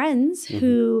my friends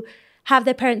who have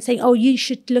their parents saying, oh, you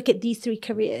should look at these 3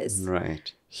 careers.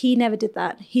 Right. He never did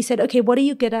that. He said, okay, what are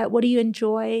you good at? What do you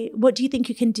enjoy? What do you think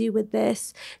you can do with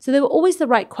this? So they were always the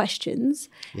right questions.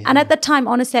 Yeah. And at the time,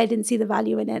 honestly, I didn't see the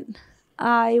value in it.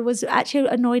 I was actually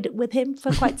annoyed with him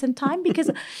for quite some time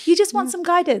because you just want some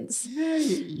guidance. Yeah,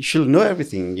 you should know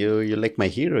everything. You're like my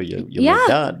hero. You're my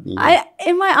dad.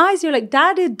 In my eyes, you're like,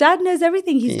 Dad knows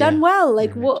everything. He's done well.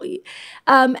 Like what?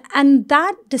 And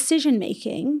that decision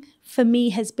making for me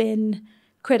has been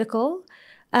critical.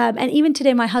 And even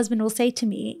today, my husband will say to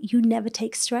me, you never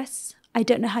take stress. I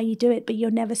don't know how you do it, but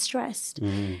you're never stressed.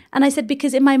 And I said,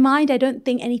 because in my mind, I don't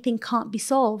think anything can't be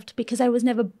solved because I was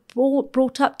never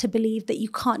brought up to believe that you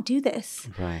can't do this.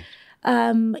 Right.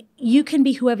 You can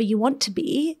be whoever you want to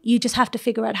be. You just have to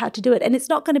figure out how to do it. And it's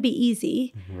not going to be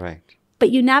easy. Right.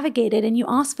 But you navigate it and you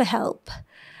ask for help.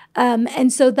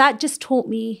 And so that just taught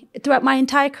me throughout my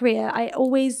entire career, I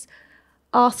always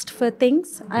asked for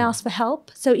things. I asked for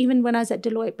help. So even when I was at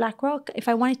Deloitte BlackRock, if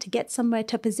I wanted to get somewhere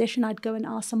to a position, I'd go and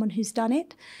ask someone who's done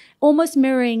it, almost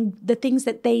mirroring the things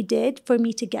that they did for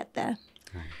me to get there.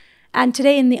 Right. And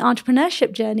today in the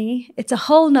entrepreneurship journey, it's a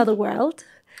whole nother world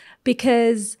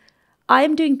because I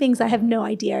am doing things I have no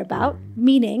idea about,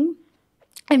 meaning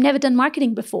I've never done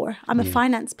marketing before. I'm a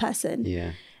finance person.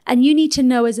 Yeah. And you need to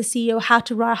know as a CEO how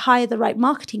to hire the right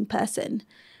marketing person.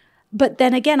 But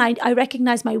then again, I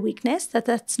recognize my weakness,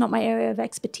 that's not my area of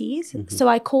expertise. So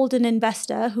I called an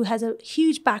investor who has a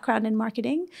huge background in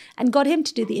marketing and got him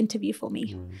to do the interview for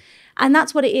me. And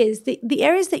that's what it is. The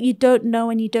areas that you don't know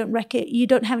and you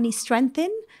don't have any strength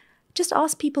in, just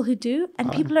ask people who do.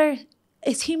 And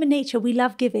it's human nature. We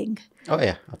love giving. Oh,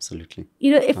 yeah, absolutely.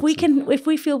 If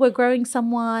we feel we're growing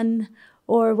someone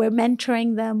or we're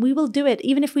mentoring them, we will do it,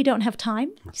 even if we don't have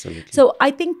time. Absolutely. So I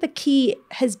think the key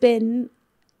has been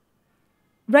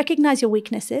recognize your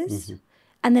weaknesses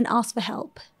and then ask for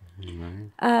help.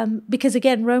 Right. Because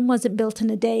again, Rome wasn't built in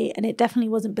a day and it definitely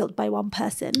wasn't built by one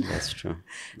person. That's true.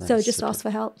 So just ask for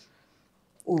help.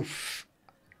 Oof.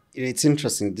 It's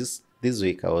interesting. This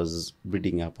week I was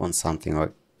reading up on something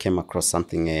or came across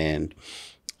something and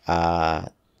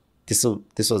this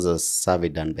was a survey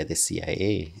done by the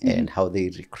CIA and how they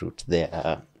recruit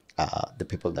the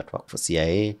people that work for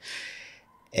CIA,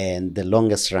 and the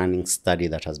longest running study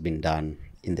that has been done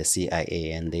in the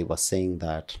CIA, and they were saying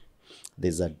that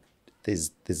there's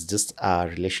just a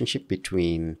relationship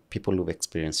between people who've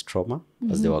experienced trauma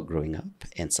as they were growing up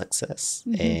and success,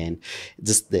 and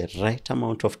just the right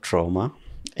amount of trauma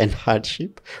and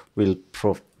hardship will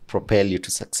propel you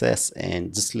to success.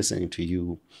 And just listening to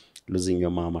you losing your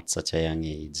mom at such a young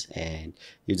age and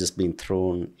you just being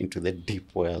thrown into the deep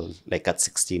well, like at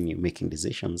 16 you're making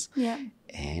decisions,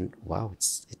 and wow,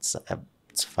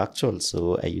 it's factual.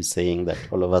 So are you saying that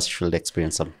all of us should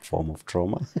experience some form of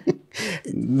trauma?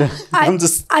 No,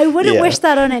 I wouldn't wish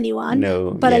that on anyone.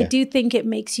 No, but I do think it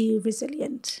makes you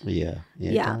resilient. Yeah.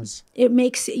 It does. It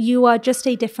makes you are just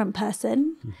a different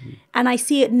person. And I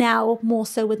see it now more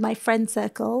so with my friend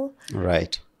circle.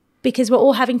 Right. Because we're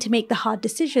all having to make the hard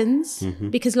decisions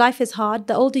because life is hard.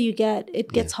 The older you get, it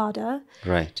gets harder.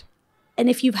 Right. And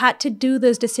if you've had to do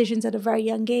those decisions at a very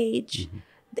young age,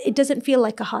 it doesn't feel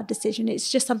like a hard decision. It's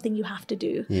just something you have to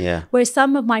do. Yeah. Whereas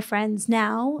some of my friends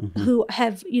now who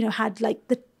have, had like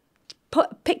the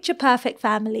picture perfect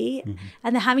family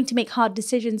and they're having to make hard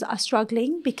decisions are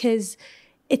struggling because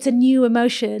it's a new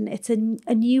emotion. It's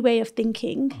a new way of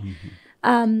thinking.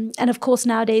 And of course,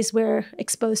 nowadays we're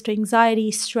exposed to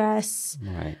anxiety, stress,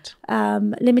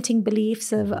 limiting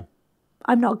beliefs of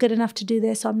I'm not good enough to do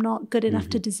this. I'm not good enough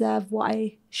to deserve what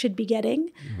I should be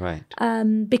getting. Right.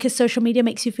 Because social media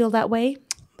makes you feel that way.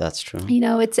 That's true. You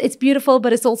know, it's beautiful,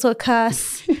 but it's also a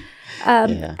curse.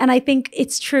 And I think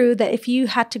it's true that if you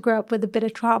had to grow up with a bit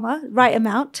of trauma, right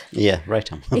amount,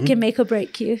 right. It can make or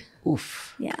break you.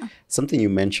 Oof. Yeah. Something you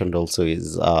mentioned also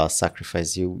is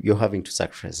sacrifice. You're having to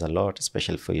sacrifice a lot,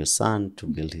 especially for your son to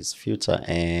build his future.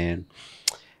 And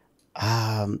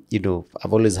you know,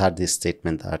 I've always had this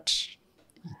statement that,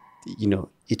 you know,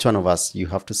 each one of us, you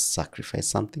have to sacrifice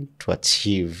something to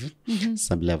achieve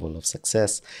some level of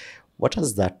success. What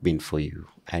has that been for you?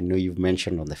 I know you've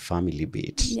mentioned on the family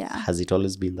bit. Yeah. Has it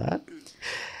always been that?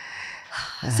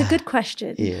 It's a good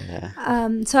question. Yeah.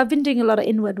 So I've been doing a lot of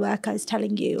inward work, I was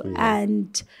telling you.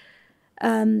 And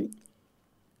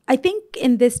I think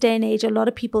in this day and age, a lot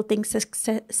of people think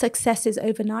success is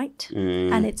overnight,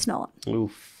 and it's not.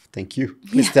 Oof. Thank you.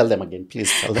 Please tell them again.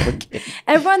 Please tell them again.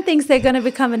 Everyone thinks they're going to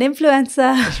become an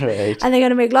influencer Right. and they're going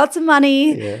to make lots of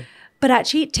money. Yeah. But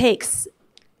actually, it takes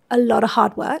a lot of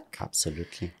hard work.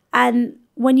 Absolutely. And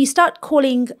when you start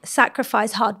calling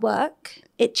sacrifice hard work,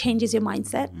 it changes your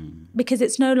mindset because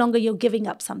it's no longer you're giving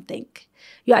up something.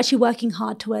 You're actually working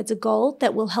hard towards a goal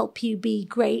that will help you be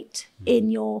great in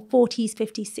your 40s,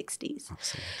 50s, 60s.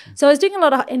 Absolutely. So I was doing a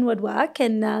lot of inward work,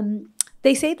 and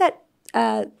they say that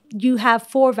you have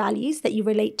 4 values that you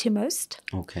relate to most.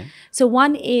 Okay. So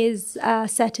one is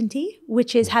certainty,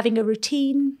 which is having a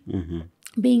routine,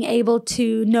 being able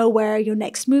to know where your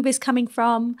next move is coming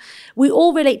from. We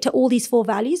all relate to all these 4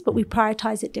 values, but we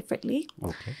prioritize it differently.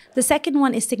 Okay. The second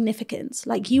one is significance.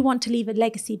 Like, you want to leave a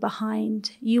legacy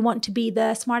behind. You want to be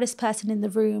the smartest person in the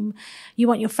room. You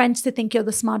want your friends to think you're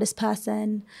the smartest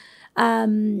person.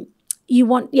 You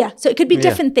want, so it could be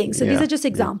different things. So these are just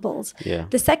examples. Yeah.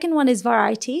 The second one is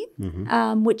variety,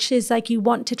 which is like you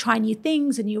want to try new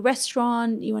things, a new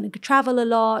restaurant, you want to travel a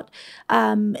lot.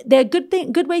 There are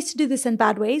good ways to do this and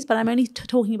bad ways, but I'm only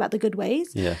talking about the good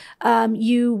ways. Yeah.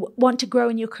 You want to grow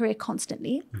in your career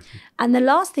constantly. And the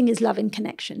last thing is love and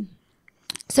connection.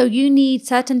 So you need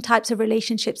certain types of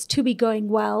relationships to be going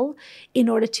well in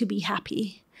order to be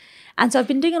happy. And so I've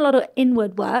been doing a lot of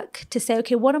inward work to say,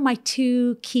 okay, what are my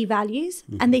 2 key values?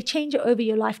 And they change over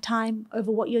your lifetime,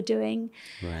 over what you're doing.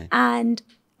 Right. And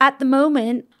at the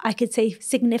moment, I could say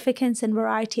significance and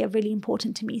variety are really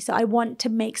important to me. So I want to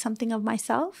make something of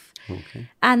myself. Okay.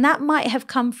 And that might have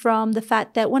come from the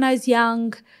fact that when I was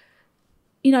young,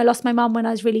 you know, I lost my mom when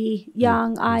I was really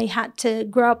young. I had to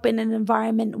grow up in an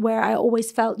environment where I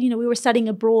always felt, you know, we were studying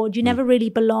abroad. You never really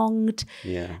belonged.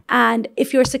 Yeah. And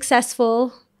if you're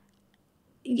successful,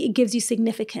 it gives you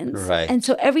significance. Right. And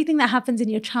so everything that happens in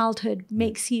your childhood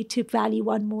makes you to value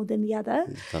one more than the other.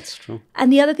 That's true.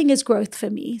 And the other thing is growth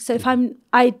for me. So if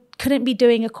I couldn't be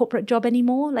doing a corporate job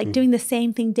anymore, like doing the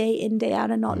same thing day in, day out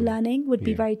and not learning would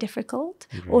be very difficult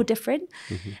or different.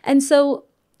 And so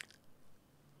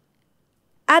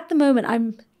at the moment,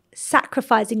 I'm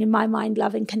sacrificing in my mind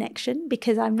love and connection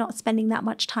because I'm not spending that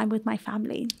much time with my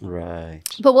family. Right.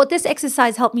 But what this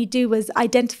exercise helped me do was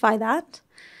identify that.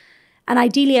 And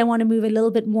ideally, I want to move a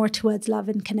little bit more towards love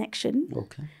and connection.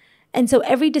 Okay. And so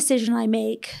every decision I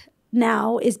make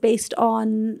now is based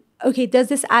on, okay, does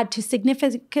this add to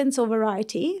significance or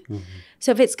variety?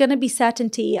 So if it's going to be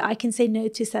certainty, I can say no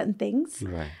to certain things.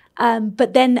 Right.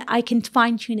 But then I can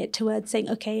fine tune it towards saying,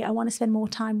 okay, I want to spend more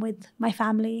time with my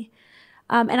family.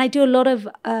 And I do a lot of,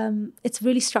 it's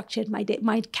really structured.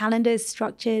 My calendar is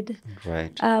structured.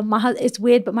 Right. It's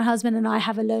weird, but my husband and I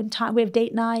have alone time. We have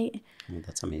date night. Oh,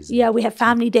 that's amazing. Yeah, we have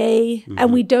family day,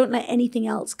 and we don't let anything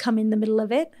else come in the middle of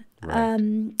it. Right.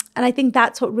 And I think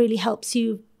that's what really helps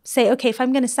you say, okay, if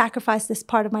I'm going to sacrifice this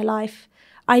part of my life,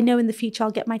 I know in the future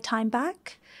I'll get my time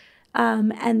back.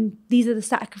 And these are the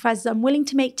sacrifices I'm willing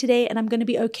to make today, and I'm going to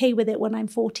be okay with it when I'm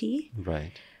 40.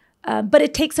 Right. But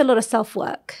it takes a lot of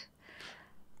self-work.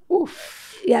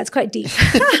 Oof. Yeah, it's quite deep.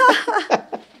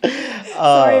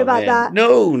 Sorry about that.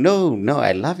 No.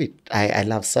 I love it. I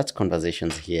love such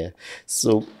conversations here.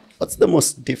 So what's the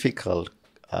most difficult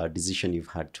decision you've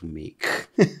had to make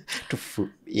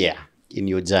in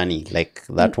your journey? Like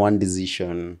that one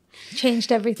decision.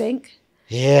 Changed everything.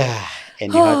 Yeah.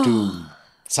 And you had to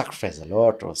sacrifice a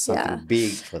lot or something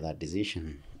big for that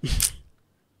decision.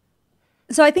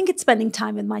 So I think it's spending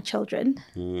time with my children.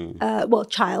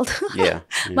 Child. Yeah.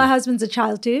 My husband's a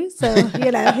child too. So,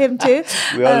 him too.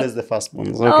 We're always the first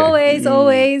ones. Okay.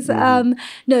 Always.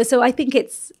 No, so I think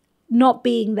it's not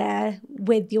being there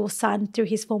with your son through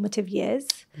his formative years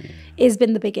has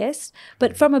been the biggest.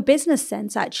 But from a business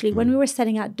sense, actually, when we were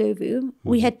setting out Dovu,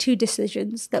 we had 2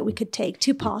 decisions that we could take,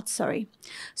 2 paths,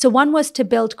 So one was to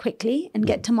build quickly and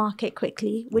get to market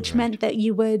quickly, which meant that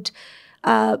you would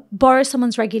borrow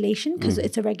someone's regulation because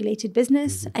it's a regulated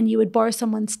business, and you would borrow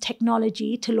someone's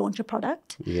technology to launch a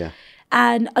product. Yeah.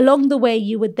 And along the way,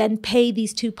 you would then pay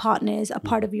these two partners a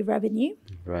part of your revenue.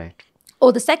 Right.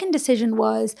 Or the second decision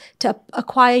was to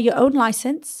acquire your own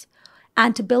license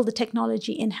and to build the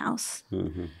technology in-house.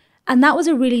 And that was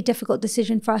a really difficult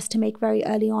decision for us to make very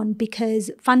early on,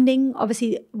 because funding,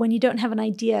 obviously, when you don't have an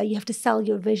idea, you have to sell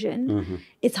your vision.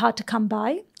 It's hard to come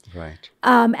by. Right.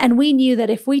 And we knew that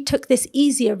if we took this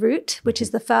easier route, which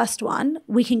is the first one,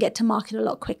 we can get to market a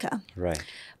lot quicker. Right.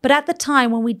 But at the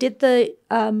time when we did the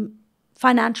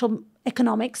financial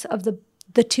economics of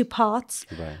the two parts,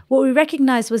 what we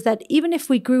recognized was that even if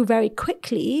we grew very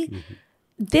quickly,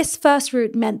 this first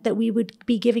route meant that we would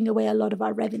be giving away a lot of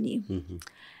our revenue.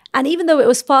 And even though it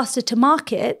was faster to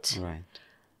market,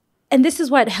 and this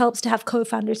is why it helps to have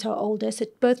co-founders who are older. So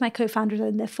both my co-founders are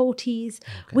in their 40s.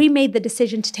 We made the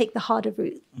decision to take the harder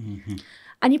route.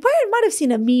 And you probably might have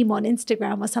seen a meme on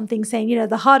Instagram or something saying, you know,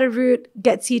 the harder route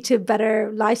gets you to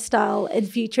better lifestyle in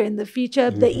the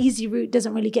future. The easy route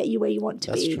doesn't really get you where you want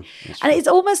to be. True. And it's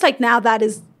almost like now that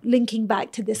is linking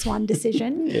back to this one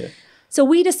decision. So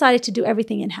we decided to do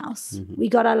everything in-house. We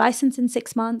got our license in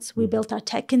 6 months. We built our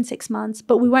tech in 6 months,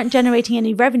 but we weren't generating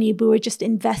any revenue. We were just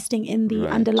investing in the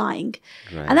underlying.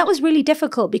 And that was really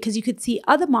difficult because you could see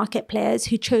other market players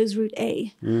who chose route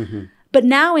A. But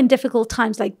now in difficult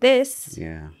times like this,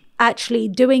 actually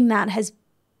doing that has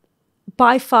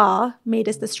by far made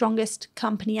us the strongest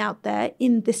company out there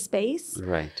in this space.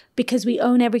 Because we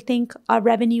own everything, our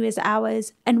revenue is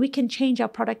ours, and we can change our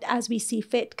product as we see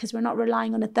fit because we're not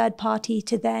relying on a third party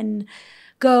to then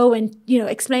go and, you know,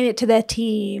 explain it to their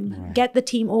team, get the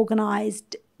team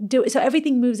organized, do it. So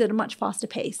everything moves at a much faster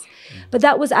pace. But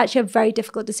that was actually a very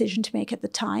difficult decision to make at the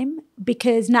time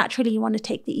because naturally you want to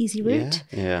take the easy route.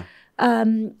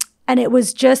 And it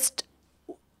was just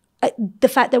the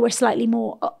fact that we're slightly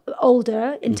more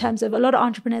older in terms of a lot of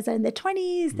entrepreneurs are in their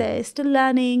 20s, they're still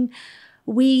learning.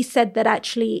 We said that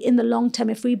actually in the long term,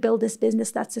 if we build this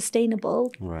business that's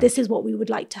sustainable, this is what we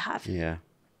would like to have.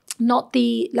 Not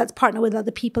the let's partner with other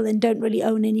people and don't really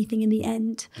own anything in the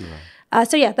end.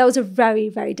 So yeah, that was a very,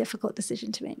 very difficult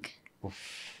decision to make.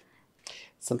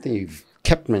 Something you've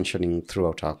kept mentioning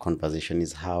throughout our conversation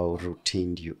is how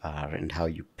routine you are and how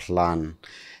you plan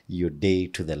your day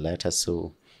to the letter.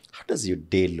 So how does your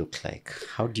day look like?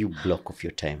 How do you block off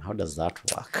your time? How does that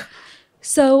work?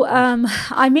 So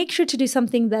I make sure to do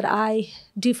something that I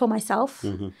do for myself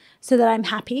so that I'm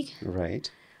happy.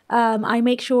 I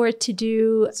make sure to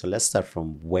do... So let's start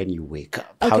from when you wake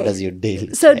up. How does your day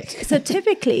look like? So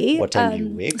typically... What time do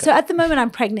you wake up? So at the moment I'm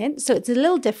pregnant, so it's a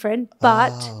little different,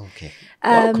 but...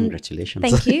 Well, congratulations.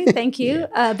 Thank you.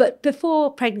 But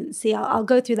before pregnancy, I'll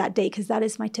go through that day because that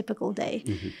is my typical day.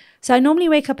 So I normally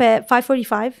wake up at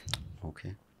 5:45.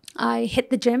 I hit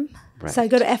the gym. So I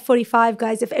go to F45,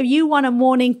 guys. If you want a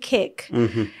morning kick,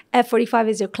 F45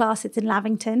 is your class. It's in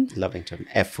Lavington.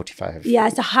 F45. Yeah,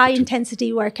 it's a high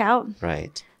intensity workout.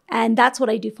 And that's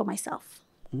what I do for myself.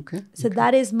 So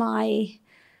that is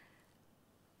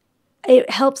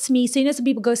it helps me. So, you know, some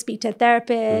people go speak to a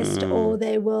therapist or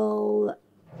they will,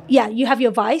 you have your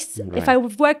vice. If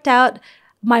I've worked out,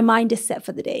 my mind is set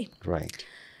for the day.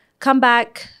 Come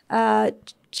back,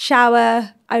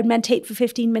 shower, I would meditate for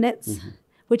 15 minutes,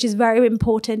 which is very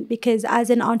important because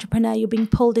as an entrepreneur, you're being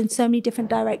pulled in so many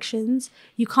different directions.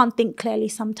 You can't think clearly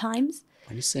sometimes.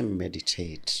 When you say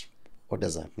meditate, what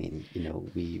does that mean? You know,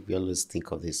 we always think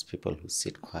of these people who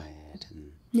sit quiet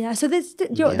and... So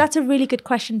that's a really good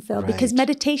question, Phil, because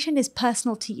meditation is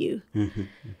personal to you.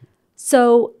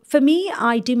 So for me,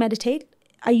 I do meditate.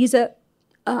 I use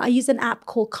an app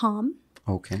called Calm.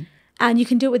 And you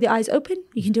can do it with your eyes open.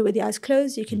 You can do it with your eyes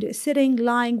closed. You can do it sitting,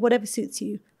 lying, whatever suits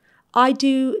you. I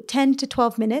do 10 to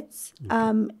 12 minutes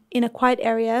in a quiet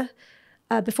area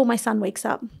before my son wakes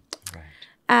up.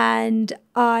 And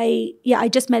I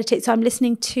just meditate. So I'm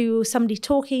listening to somebody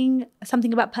talking,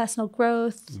 something about personal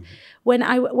growth. When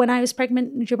I was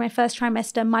pregnant during my first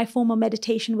trimester, my form of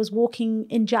meditation was walking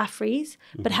in Jaffrey's,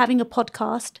 but having a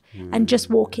podcast and just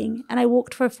walking. And I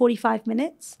walked for 45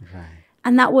 minutes.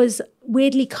 And that was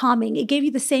weirdly calming. It gave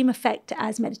you the same effect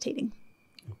as meditating.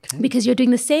 Because you're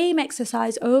doing the same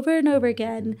exercise over and over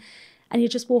again. And you're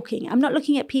just walking. I'm not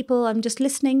looking at people. I'm just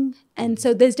listening. And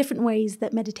so there's different ways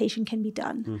that meditation can be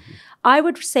done. I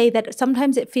would say that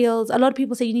sometimes it feels, a lot of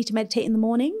people say you need to meditate in the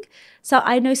morning. So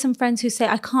I know some friends who say,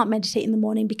 I can't meditate in the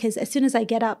morning because as soon as I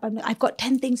get up, I've got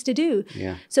 10 things to do.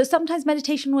 So sometimes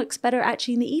meditation works better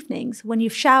actually in the evenings when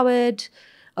you've showered,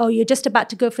 oh, you're just about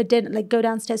to go for dinner, like go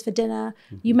downstairs for dinner,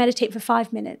 you meditate for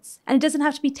 5 minutes. And it doesn't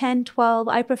have to be 10, 12.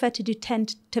 I prefer to do 10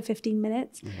 to 15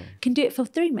 minutes. You can do it for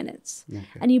 3 minutes.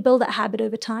 And you build that habit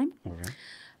over time. All right.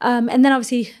 And then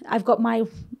obviously I've got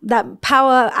that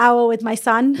power hour with my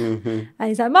son, and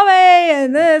he's like, "Mommy,"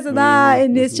 and this and that,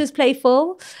 and it's just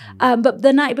playful. But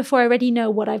the night before, I already know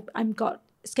what I've got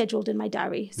scheduled in my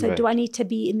diary. So do I need to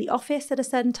be in the office at a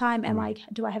certain time?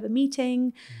 Do I have a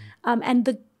meeting?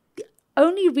 And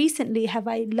only recently have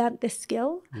I learnt this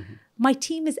skill. My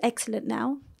team is excellent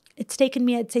now. It's taken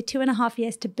me, I'd say, 2.5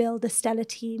 years to build a stellar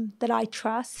team that I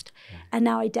trust, and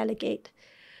now I delegate.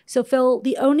 So Phil,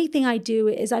 the only thing I do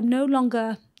is I'm no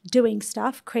longer doing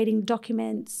stuff, creating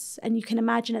documents. And you can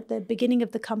imagine at the beginning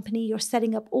of the company, you're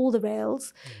setting up all the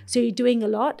rails. So you're doing a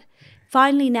lot.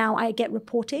 Finally, now I get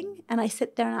reporting and I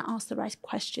sit there and I ask the right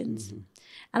questions.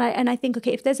 And I think,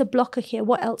 okay, if there's a blocker here,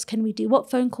 what else can we do?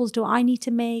 What phone calls do I need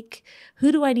to make?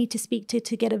 Who do I need to speak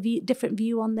to get a different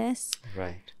view on this?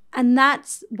 Right. And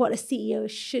that's what a CEO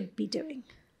should be doing.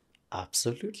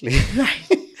 Absolutely.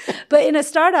 Right. But in a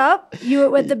startup,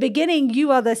 at the beginning,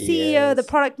 you are the CEO, the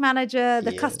product manager,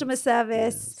 the customer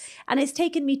service. And it's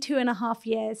taken me 2.5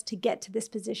 years to get to this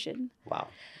position. Wow.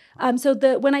 So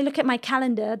when I look at my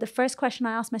calendar, the first question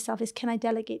I ask myself is, can I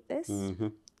delegate this?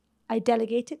 I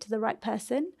delegate it to the right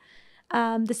person.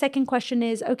 The second question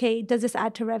is, okay, does this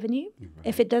add to revenue?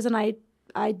 If it doesn't,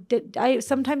 I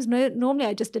sometimes normally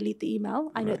I just delete the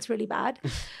email. I know it's really bad.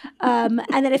 And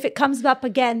then if it comes up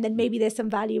again, then maybe there's some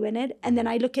value in it. And then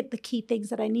I look at the key things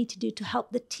that I need to do to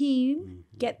help the team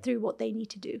get through what they need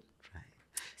to do.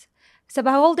 So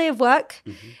my whole day of work,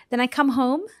 then I come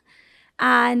home,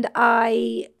 and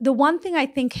the one thing I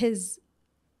think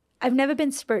I've never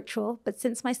been spiritual, but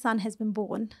since my son has been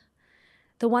born,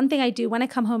 the one thing I do when I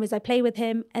come home is I play with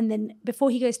him, and then before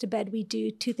he goes to bed, we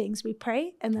do 2 things. We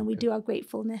pray, and then we do our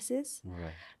gratefulnesses.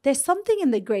 Right. There's something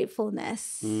in the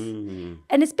gratefulness. And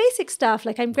it's basic stuff.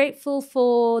 Like, I'm grateful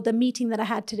for the meeting that I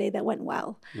had today that went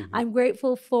well. I'm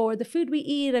grateful for the food we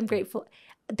eat. I'm grateful.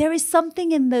 There is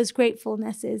something in those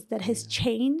gratefulnesses that has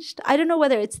changed. I don't know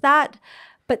whether it's that,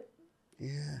 but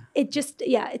it just,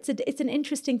 it's an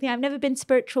interesting thing. I've never been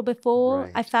spiritual before.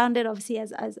 I found it obviously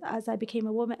as I became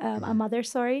a woman, a mother,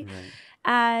 sorry.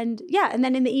 And and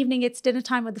then in the evening, it's dinner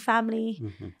time with the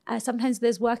family. Sometimes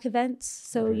there's work events,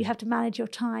 so you have to manage your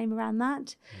time around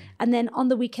that. And then on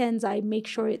the weekends, I make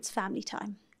sure it's family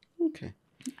time. Okay.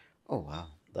 Oh, wow.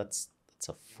 That's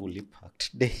a fully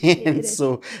packed day and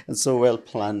so well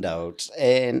planned out.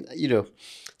 And,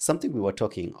 something we were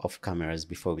talking off cameras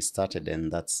before we started,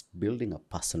 and that's building a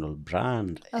personal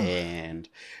brand and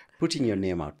putting your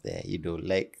name out there.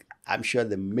 Like, I'm sure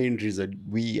the main reason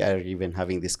we are even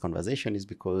having this conversation is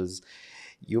because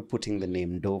you're putting the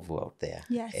name Dovo out there.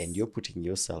 Yes. And you're putting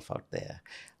yourself out there.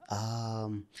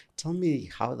 Tell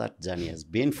me how that journey has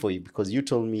been for you, because you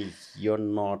told me you're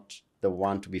not the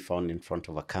one to be found in front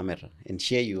of a camera, and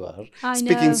here you are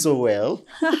speaking so well.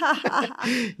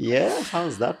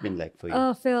 How's that been like for you?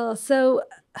 Oh, Phil, so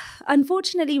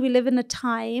unfortunately we live in a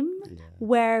time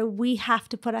where we have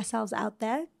to put ourselves out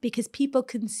there because people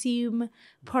consume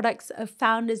products of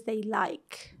founders they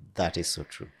like. That is so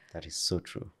true. That is so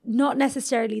true. Not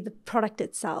necessarily the product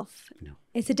itself. No.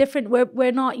 It's a different,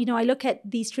 we're not, I look at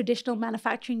these traditional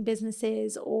manufacturing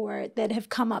businesses or that have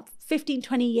come up 15,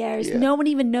 20 years. No one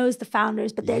even knows the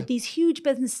founders, but they're these huge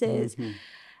businesses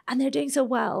and they're doing so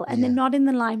well and they're not in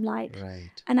the limelight.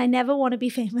 Right. And I never want to be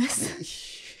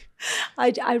famous.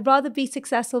 I'd rather be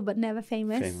successful, but never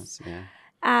famous.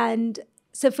 And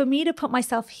so for me to put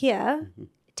myself here,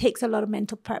 it takes a lot of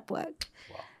mental prep work.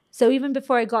 Wow. So even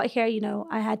before I got here,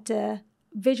 I had to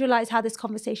visualize how this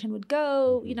conversation would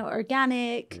go,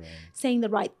 organic, saying the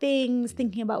right things,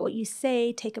 thinking about what you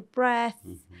say, take a breath.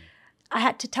 I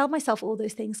had to tell myself all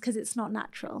those things because it's not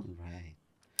natural.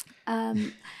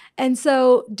 Right. And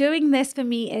so doing this for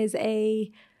me is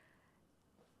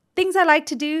things I like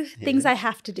to do, things I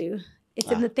have to do.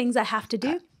 It's in the things I have to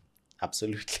do.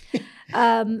 Absolutely.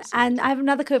 And I have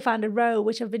another co-founder, Ro,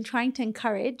 which I've been trying to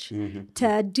encourage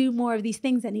to do more of these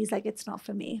things. And he's like, it's not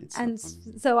for me.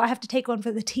 So I have to take one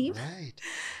for the team. Right.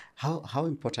 How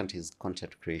important is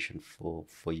content creation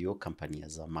for your company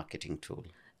as a marketing tool?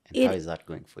 And how is that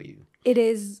going for you? It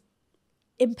is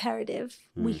imperative.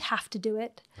 We have to do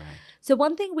it. Right. So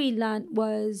one thing we learned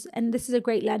was, and this is a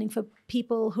great learning for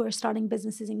people who are starting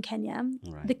businesses in Kenya,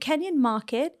 the Kenyan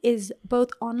market is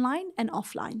both online and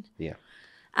offline. Yeah.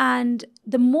 And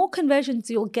the more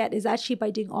conversions you'll get is actually by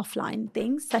doing offline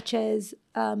things, such as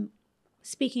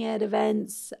speaking at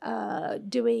events,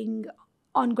 doing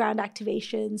on-ground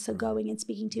activation, so going and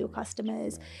speaking to your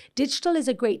customers. Digital is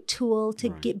a great tool to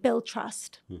build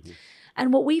trust.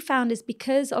 And what we found is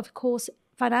because, of course,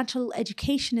 financial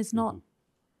education is not,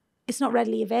 it's not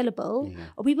readily available,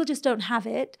 or people just don't have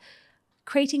it,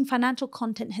 creating financial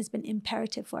content has been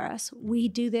imperative for us. We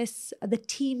do this, the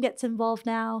team gets involved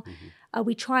now.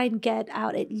 We try and get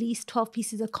out at least 12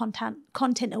 pieces of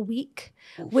content a week,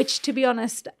 which, to be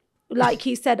honest, like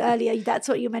you said earlier, that's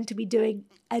what you're meant to be doing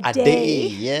a day.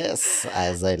 Yes.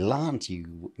 As I learned,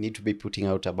 you need to be putting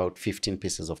out about 15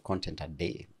 pieces of content a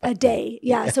day. A day,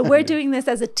 yeah. So we're doing this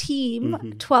as a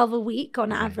team, 12 a week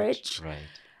on average.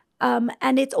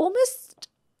 And it's almost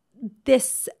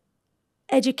this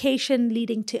education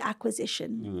leading to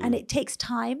acquisition, and it takes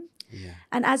time.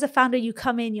 And as a founder, you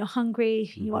come in, you're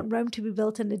hungry, you want Rome to be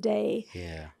built in a day.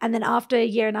 And then after a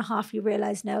year and a half, you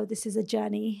realize, no, this is a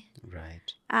journey.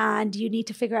 And you need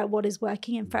to figure out what is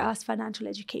working. And for us, financial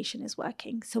education is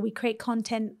working. So we create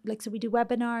content, like, so we do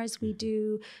webinars, we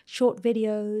do short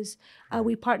videos.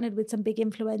 We partnered with some big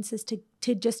influencers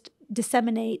to just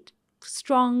disseminate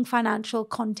strong financial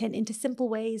content into simple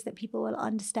ways that people will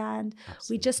understand.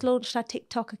 We just launched our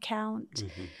TikTok account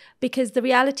because the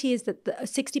reality is that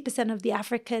 60% of the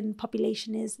African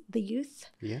population is the youth.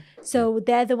 So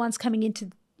they're the ones coming into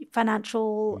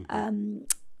financial,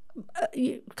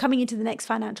 coming into the next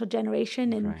financial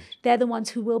generation, and they're the ones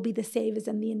who will be the savers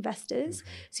and the investors.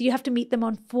 So you have to meet them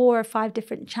on 4 or 5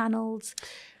 different channels.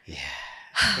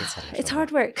 It's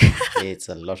hard work. It's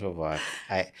a lot of work.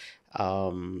 I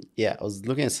was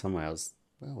looking at somewhere.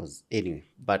 Anyway.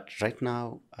 But right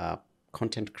now,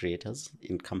 content creators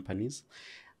in companies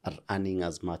are earning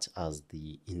as much as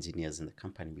the engineers in the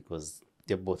company because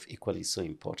they're both equally so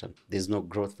important. There's no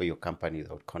growth for your company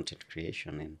without content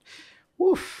creation, and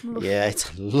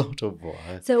it's a lot of work.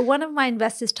 So one of my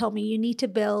investors told me you need to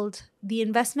build the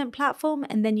investment platform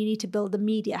and then you need to build the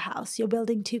media house. You're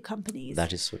building 2 companies.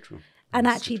 That is so true. And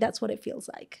actually, that's what it feels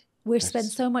like. We spend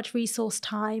so much resource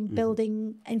time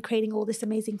building and creating all this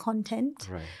amazing content,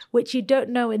 which you don't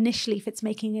know initially if it's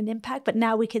making an impact. But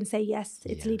now we can say, yes,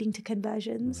 it's leading to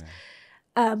conversions.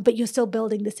 But you're still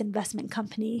building this investment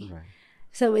company.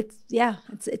 So it's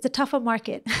a tougher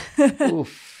market.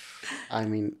 I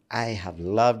mean, I have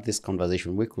loved this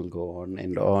conversation. We could go on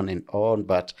and on and on.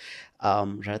 But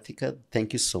Radhika,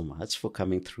 thank you so much for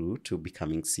coming through to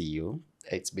Becoming CEO.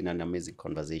 It's been an amazing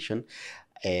conversation.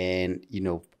 And,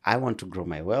 I want to grow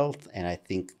my wealth. And I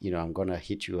think, I'm going to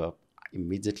hit you up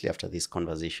immediately after this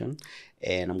conversation.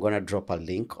 And I'm going to drop a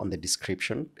link on the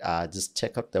description. Just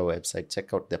check out their website,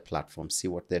 check out their platform, see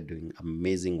what they're doing.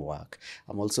 Amazing work.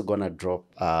 I'm also going to drop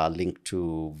a link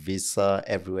to Visa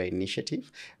Everywhere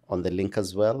Initiative on the link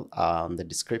as well, on the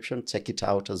description. Check it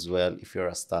out as well if you're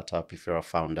a startup, if you're a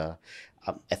founder.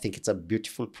 I think it's a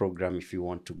beautiful program if you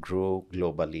want to grow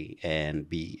globally and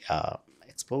be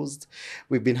exposed.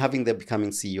 We've been having the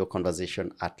Becoming CEO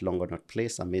conversation at Longonot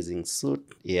Place. Amazing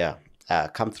suit.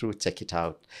 Come through, check it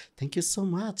out. Thank you so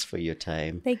much for your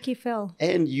time. Thank you, Phil.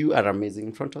 And you are amazing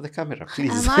in front of the camera.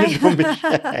 Please. Am I? Don't be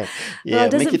shy. Well,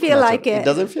 it doesn't feel like it. It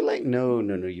doesn't feel like, no.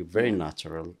 You're very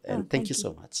natural. And thank you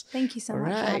so much. Thank you so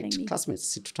much for having me. Classmates,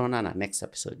 see you on our next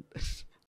episode.